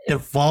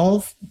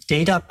 Evolve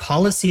data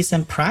policies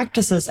and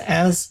practices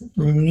as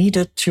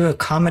needed to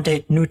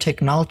accommodate new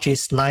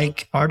technologies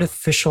like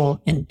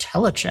artificial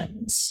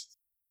intelligence.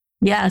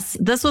 Yes,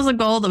 this was a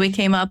goal that we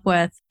came up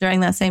with during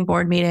that same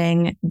board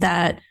meeting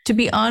that, to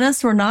be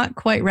honest, we're not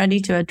quite ready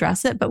to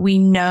address it, but we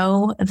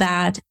know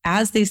that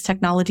as these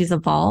technologies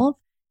evolve,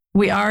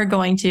 we are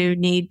going to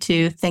need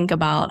to think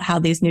about how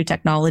these new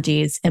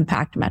technologies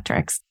impact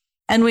metrics.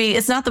 And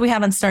it's not that we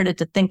haven't started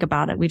to think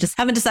about it. We just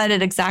haven't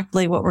decided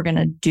exactly what we're going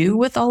to do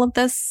with all of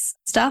this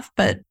stuff.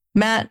 But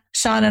Matt,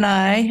 Sean, and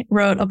I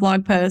wrote a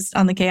blog post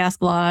on the CHAOSS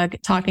blog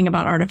talking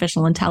about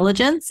artificial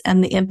intelligence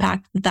and the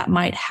impact that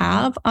might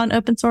have on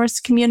open source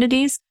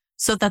communities.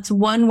 So that's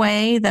one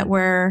way that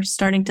we're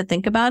starting to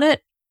think about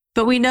it.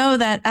 But we know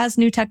that as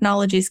new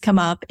technologies come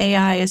up,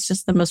 AI is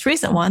just the most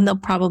recent one. There'll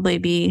probably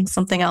be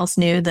something else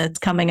new that's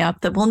coming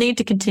up that we'll need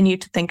to continue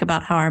to think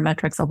about how our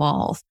metrics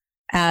evolve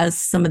as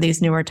some of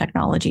these newer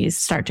technologies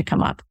start to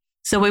come up.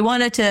 So we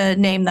wanted to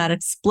name that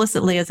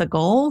explicitly as a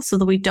goal so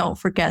that we don't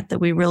forget that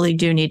we really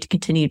do need to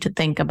continue to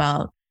think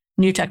about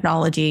new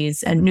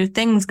technologies and new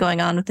things going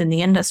on within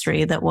the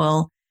industry that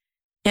will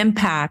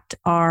impact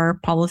our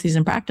policies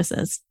and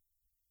practices.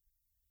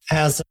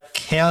 As a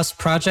CHAOSS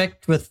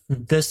project with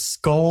this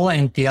goal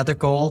and the other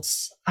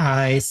goals,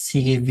 I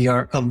see we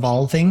are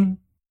evolving,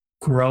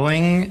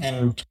 growing,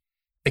 and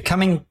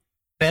becoming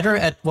better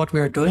at what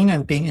we're doing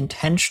and being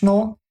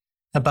intentional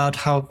about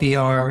how we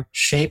are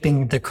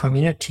shaping the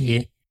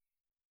community.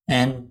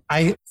 And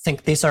I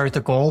think these are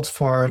the goals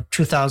for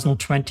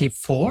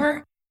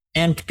 2024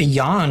 and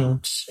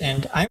beyond.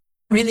 And I'm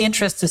really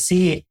interested to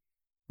see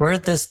where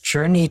this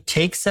journey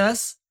takes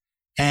us.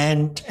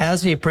 And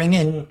as we bring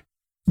in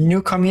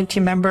new community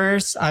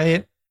members,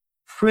 I'm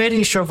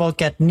pretty sure we'll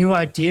get new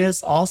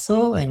ideas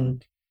also.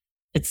 And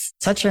it's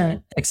such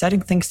an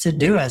exciting thing to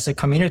do as a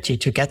community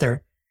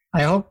together.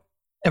 I hope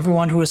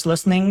everyone who is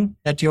listening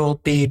that you'll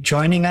be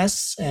joining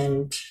us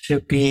and to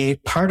be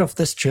part of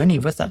this journey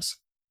with us.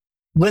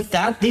 With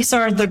that, these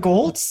are the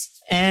goals.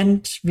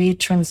 And we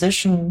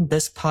transition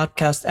this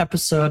podcast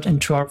episode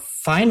into our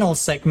final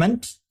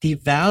segment, the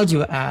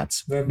value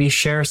adds, where we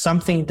share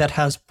something that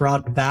has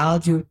brought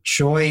value,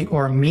 joy,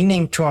 or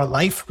meaning to our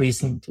life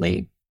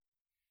recently.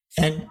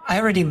 And I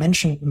already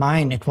mentioned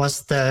mine. It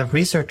was the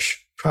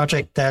research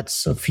project that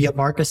Sophia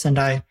Marcus and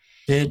I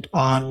did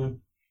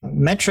on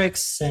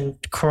metrics and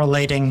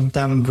correlating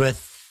them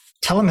with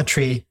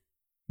telemetry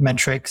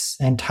metrics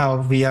and how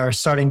we are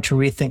starting to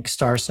rethink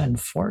stars and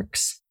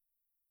forks.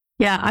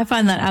 Yeah, I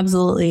find that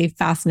absolutely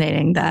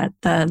fascinating that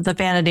the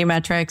vanity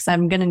metrics,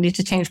 I'm going to need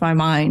to change my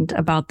mind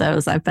about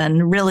those. I've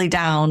been really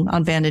down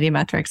on vanity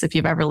metrics if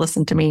you've ever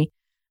listened to me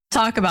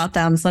talk about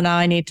them. So now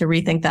I need to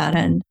rethink that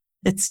and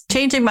it's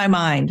changing my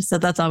mind. So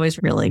that's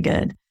always really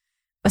good.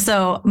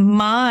 So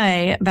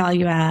my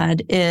value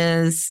add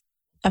is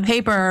a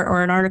paper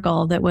or an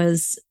article that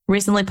was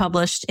recently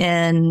published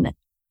in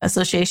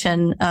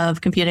Association of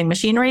Computing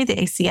Machinery, the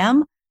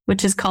ACM,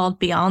 which is called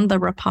Beyond the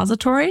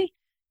Repository,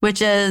 which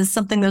is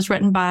something that was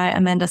written by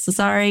Amanda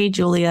Cesari,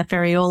 Julia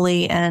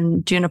Ferrioli,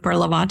 and Juniper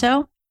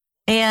Lovato.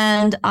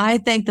 And I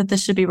think that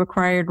this should be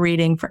required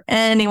reading for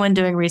anyone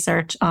doing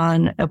research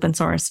on open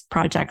source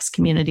projects,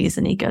 communities,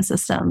 and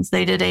ecosystems.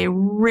 They did a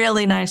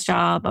really nice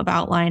job of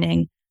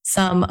outlining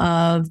some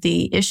of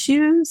the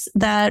issues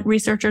that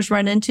researchers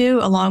run into,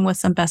 along with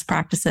some best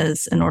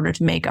practices in order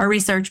to make our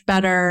research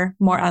better,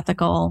 more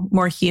ethical,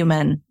 more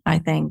human, I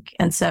think.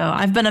 And so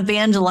I've been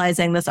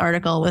evangelizing this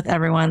article with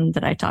everyone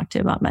that I talked to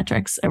about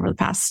metrics over the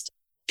past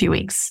few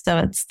weeks.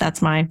 So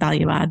that's my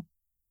value add.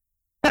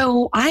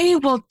 So I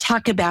will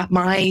talk about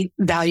my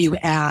value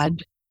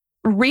add.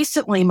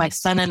 Recently, my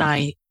son and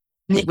I,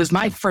 it was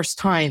my first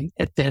time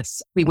at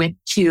this. We went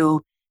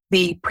to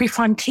the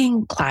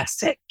Prefontaine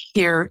Classic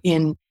here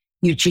in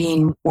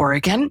Eugene,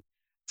 Oregon.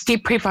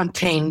 Steve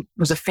Prefontaine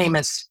was a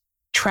famous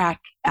track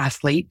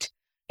athlete,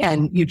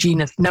 and Eugene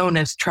is known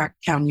as Track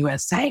Town,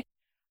 USA.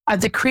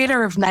 The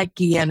creator of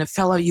Nike and a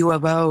fellow U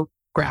of O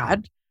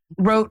grad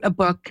wrote a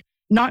book,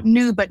 not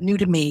new, but new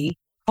to me,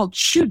 called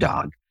Shoe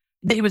Dog.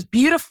 It was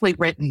beautifully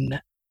written,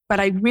 but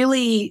I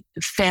really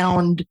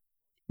found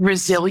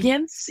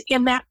resilience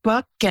in that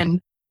book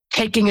and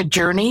taking a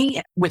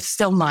journey with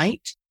Still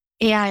Night,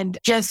 and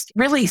just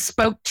really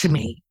spoke to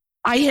me.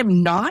 I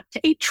am not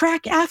a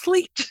track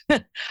athlete,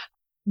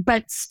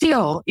 but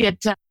still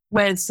it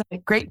was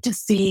great to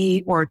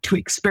see or to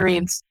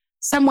experience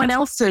someone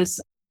else's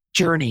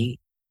journey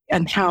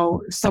and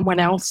how someone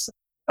else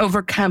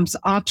overcomes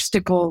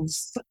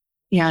obstacles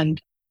and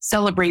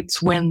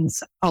celebrates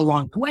wins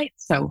along the way.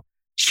 So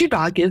Shoe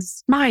Dog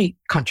is my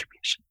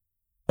contribution.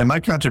 And my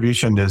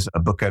contribution is a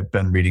book I've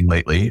been reading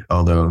lately,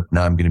 although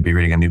now I'm going to be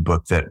reading a new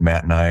book that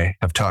Matt and I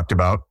have talked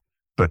about.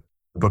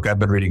 The book I've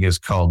been reading is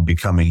called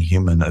Becoming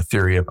Human, A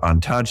Theory of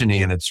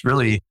Ontogeny. And it's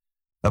really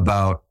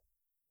about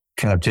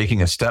kind of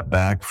taking a step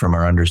back from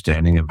our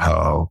understanding of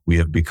how we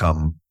have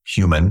become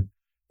human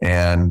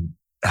and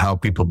how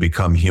people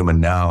become human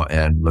now,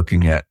 and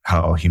looking at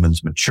how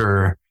humans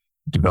mature,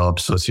 develop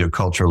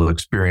sociocultural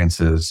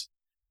experiences,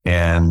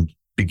 and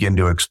begin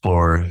to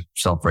explore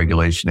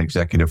self-regulation,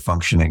 executive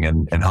functioning,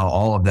 and how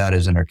all of that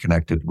is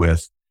interconnected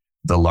with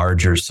the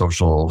larger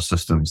social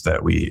systems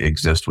that we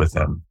exist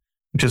within,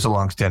 which is a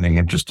longstanding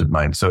interest of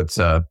mine. So it's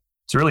a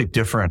really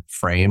different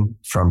frame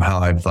from how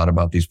I've thought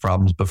about these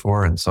problems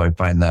before. And so I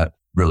find that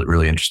really,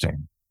 really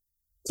interesting.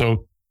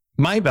 So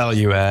my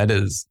value add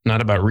is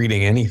not about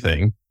reading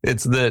anything.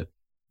 It's that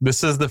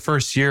this is the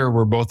first year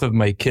where both of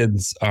my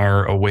kids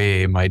are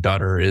away. My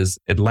daughter is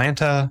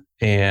Atlanta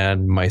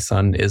and my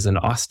son is in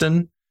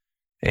Austin.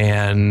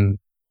 And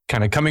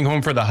kind of coming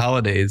home for the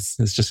holidays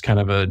is just kind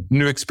of a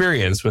new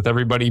experience with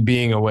everybody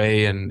being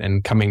away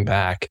and coming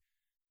back.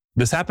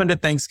 This happened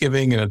at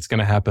Thanksgiving and it's going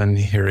to happen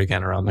here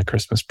again around the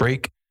Christmas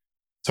break.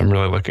 So I'm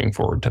really looking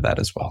forward to that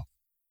as well.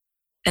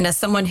 And as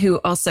someone who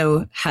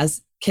also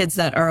has kids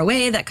that are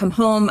away that come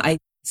home, I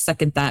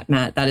second that,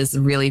 Matt. That is a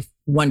really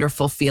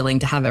wonderful feeling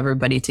to have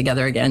everybody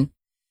together again.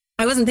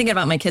 I wasn't thinking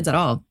about my kids at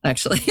all,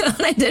 actually,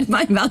 when I did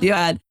my value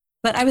add.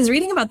 But I was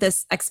reading about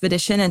this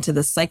expedition into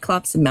the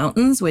Cyclops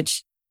Mountains,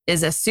 which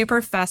is a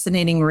super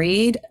fascinating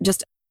read.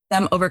 Just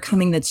them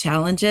overcoming the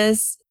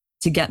challenges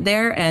to get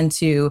there and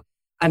to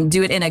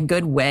do it in a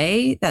good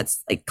way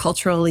that's like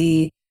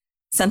culturally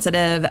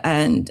sensitive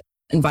and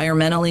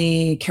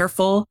environmentally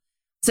careful.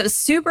 So it's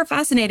super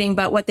fascinating.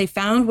 But what they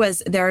found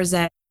was there's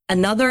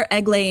another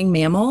egg-laying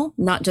mammal,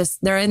 not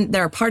just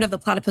they're part of the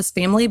platypus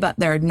family, but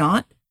they're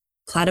not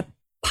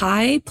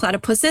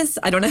platypuses.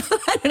 I don't know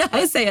how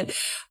to say it.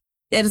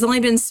 It has only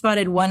been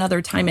spotted one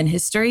other time in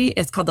history.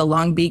 It's called the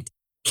long-beaked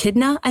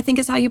echidna, I think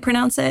is how you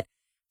pronounce it.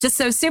 Just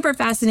so super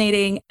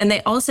fascinating. And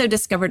they also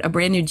discovered a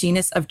brand new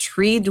genus of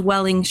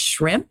tree-dwelling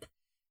shrimp,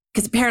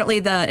 because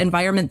apparently the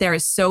environment there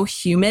is so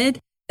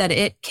humid that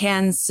it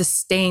can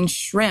sustain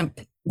shrimp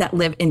that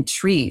live in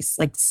trees,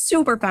 like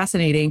super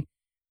fascinating.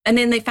 And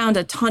then they found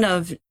a ton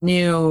of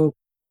new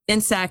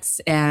insects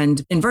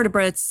and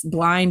invertebrates,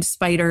 blind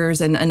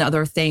spiders and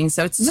other things.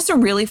 So it's just a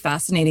really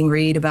fascinating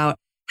read about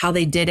how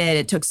they did it.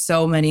 It took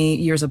so many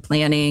years of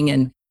planning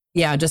and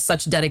just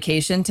such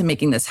dedication to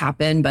making this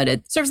happen, but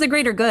it serves the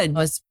greater good. It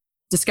was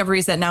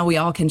discoveries that now we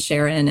all can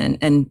share in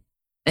and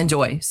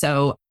enjoy.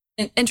 So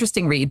an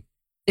interesting read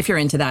if you're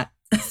into that.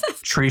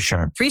 Tree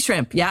shrimp. Tree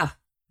shrimp. Yeah.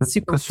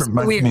 Super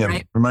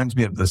reminds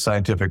me of the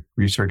scientific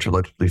research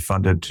allegedly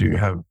funded to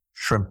have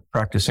shrimp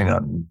practicing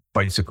on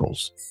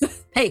bicycles.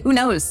 Hey, who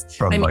knows?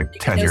 From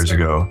 10 years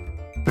ago.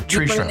 But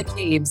tree shrimp. In the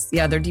caves.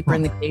 Yeah, they're deeper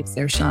in the caves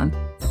there, Sean.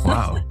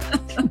 Wow.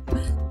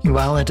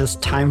 Well, it is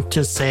time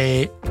to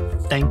say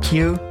thank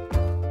you.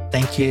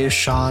 Thank you,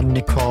 Sean,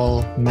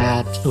 Nicole,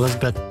 Matt,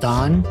 Elizabeth,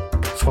 Don,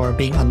 for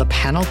being on the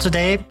panel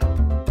today.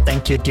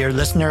 Thank you, dear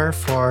listener,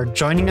 for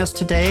joining us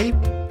today.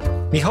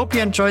 We hope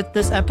you enjoyed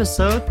this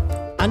episode.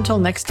 Until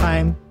next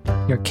time,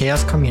 your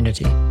CHAOSS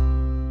community.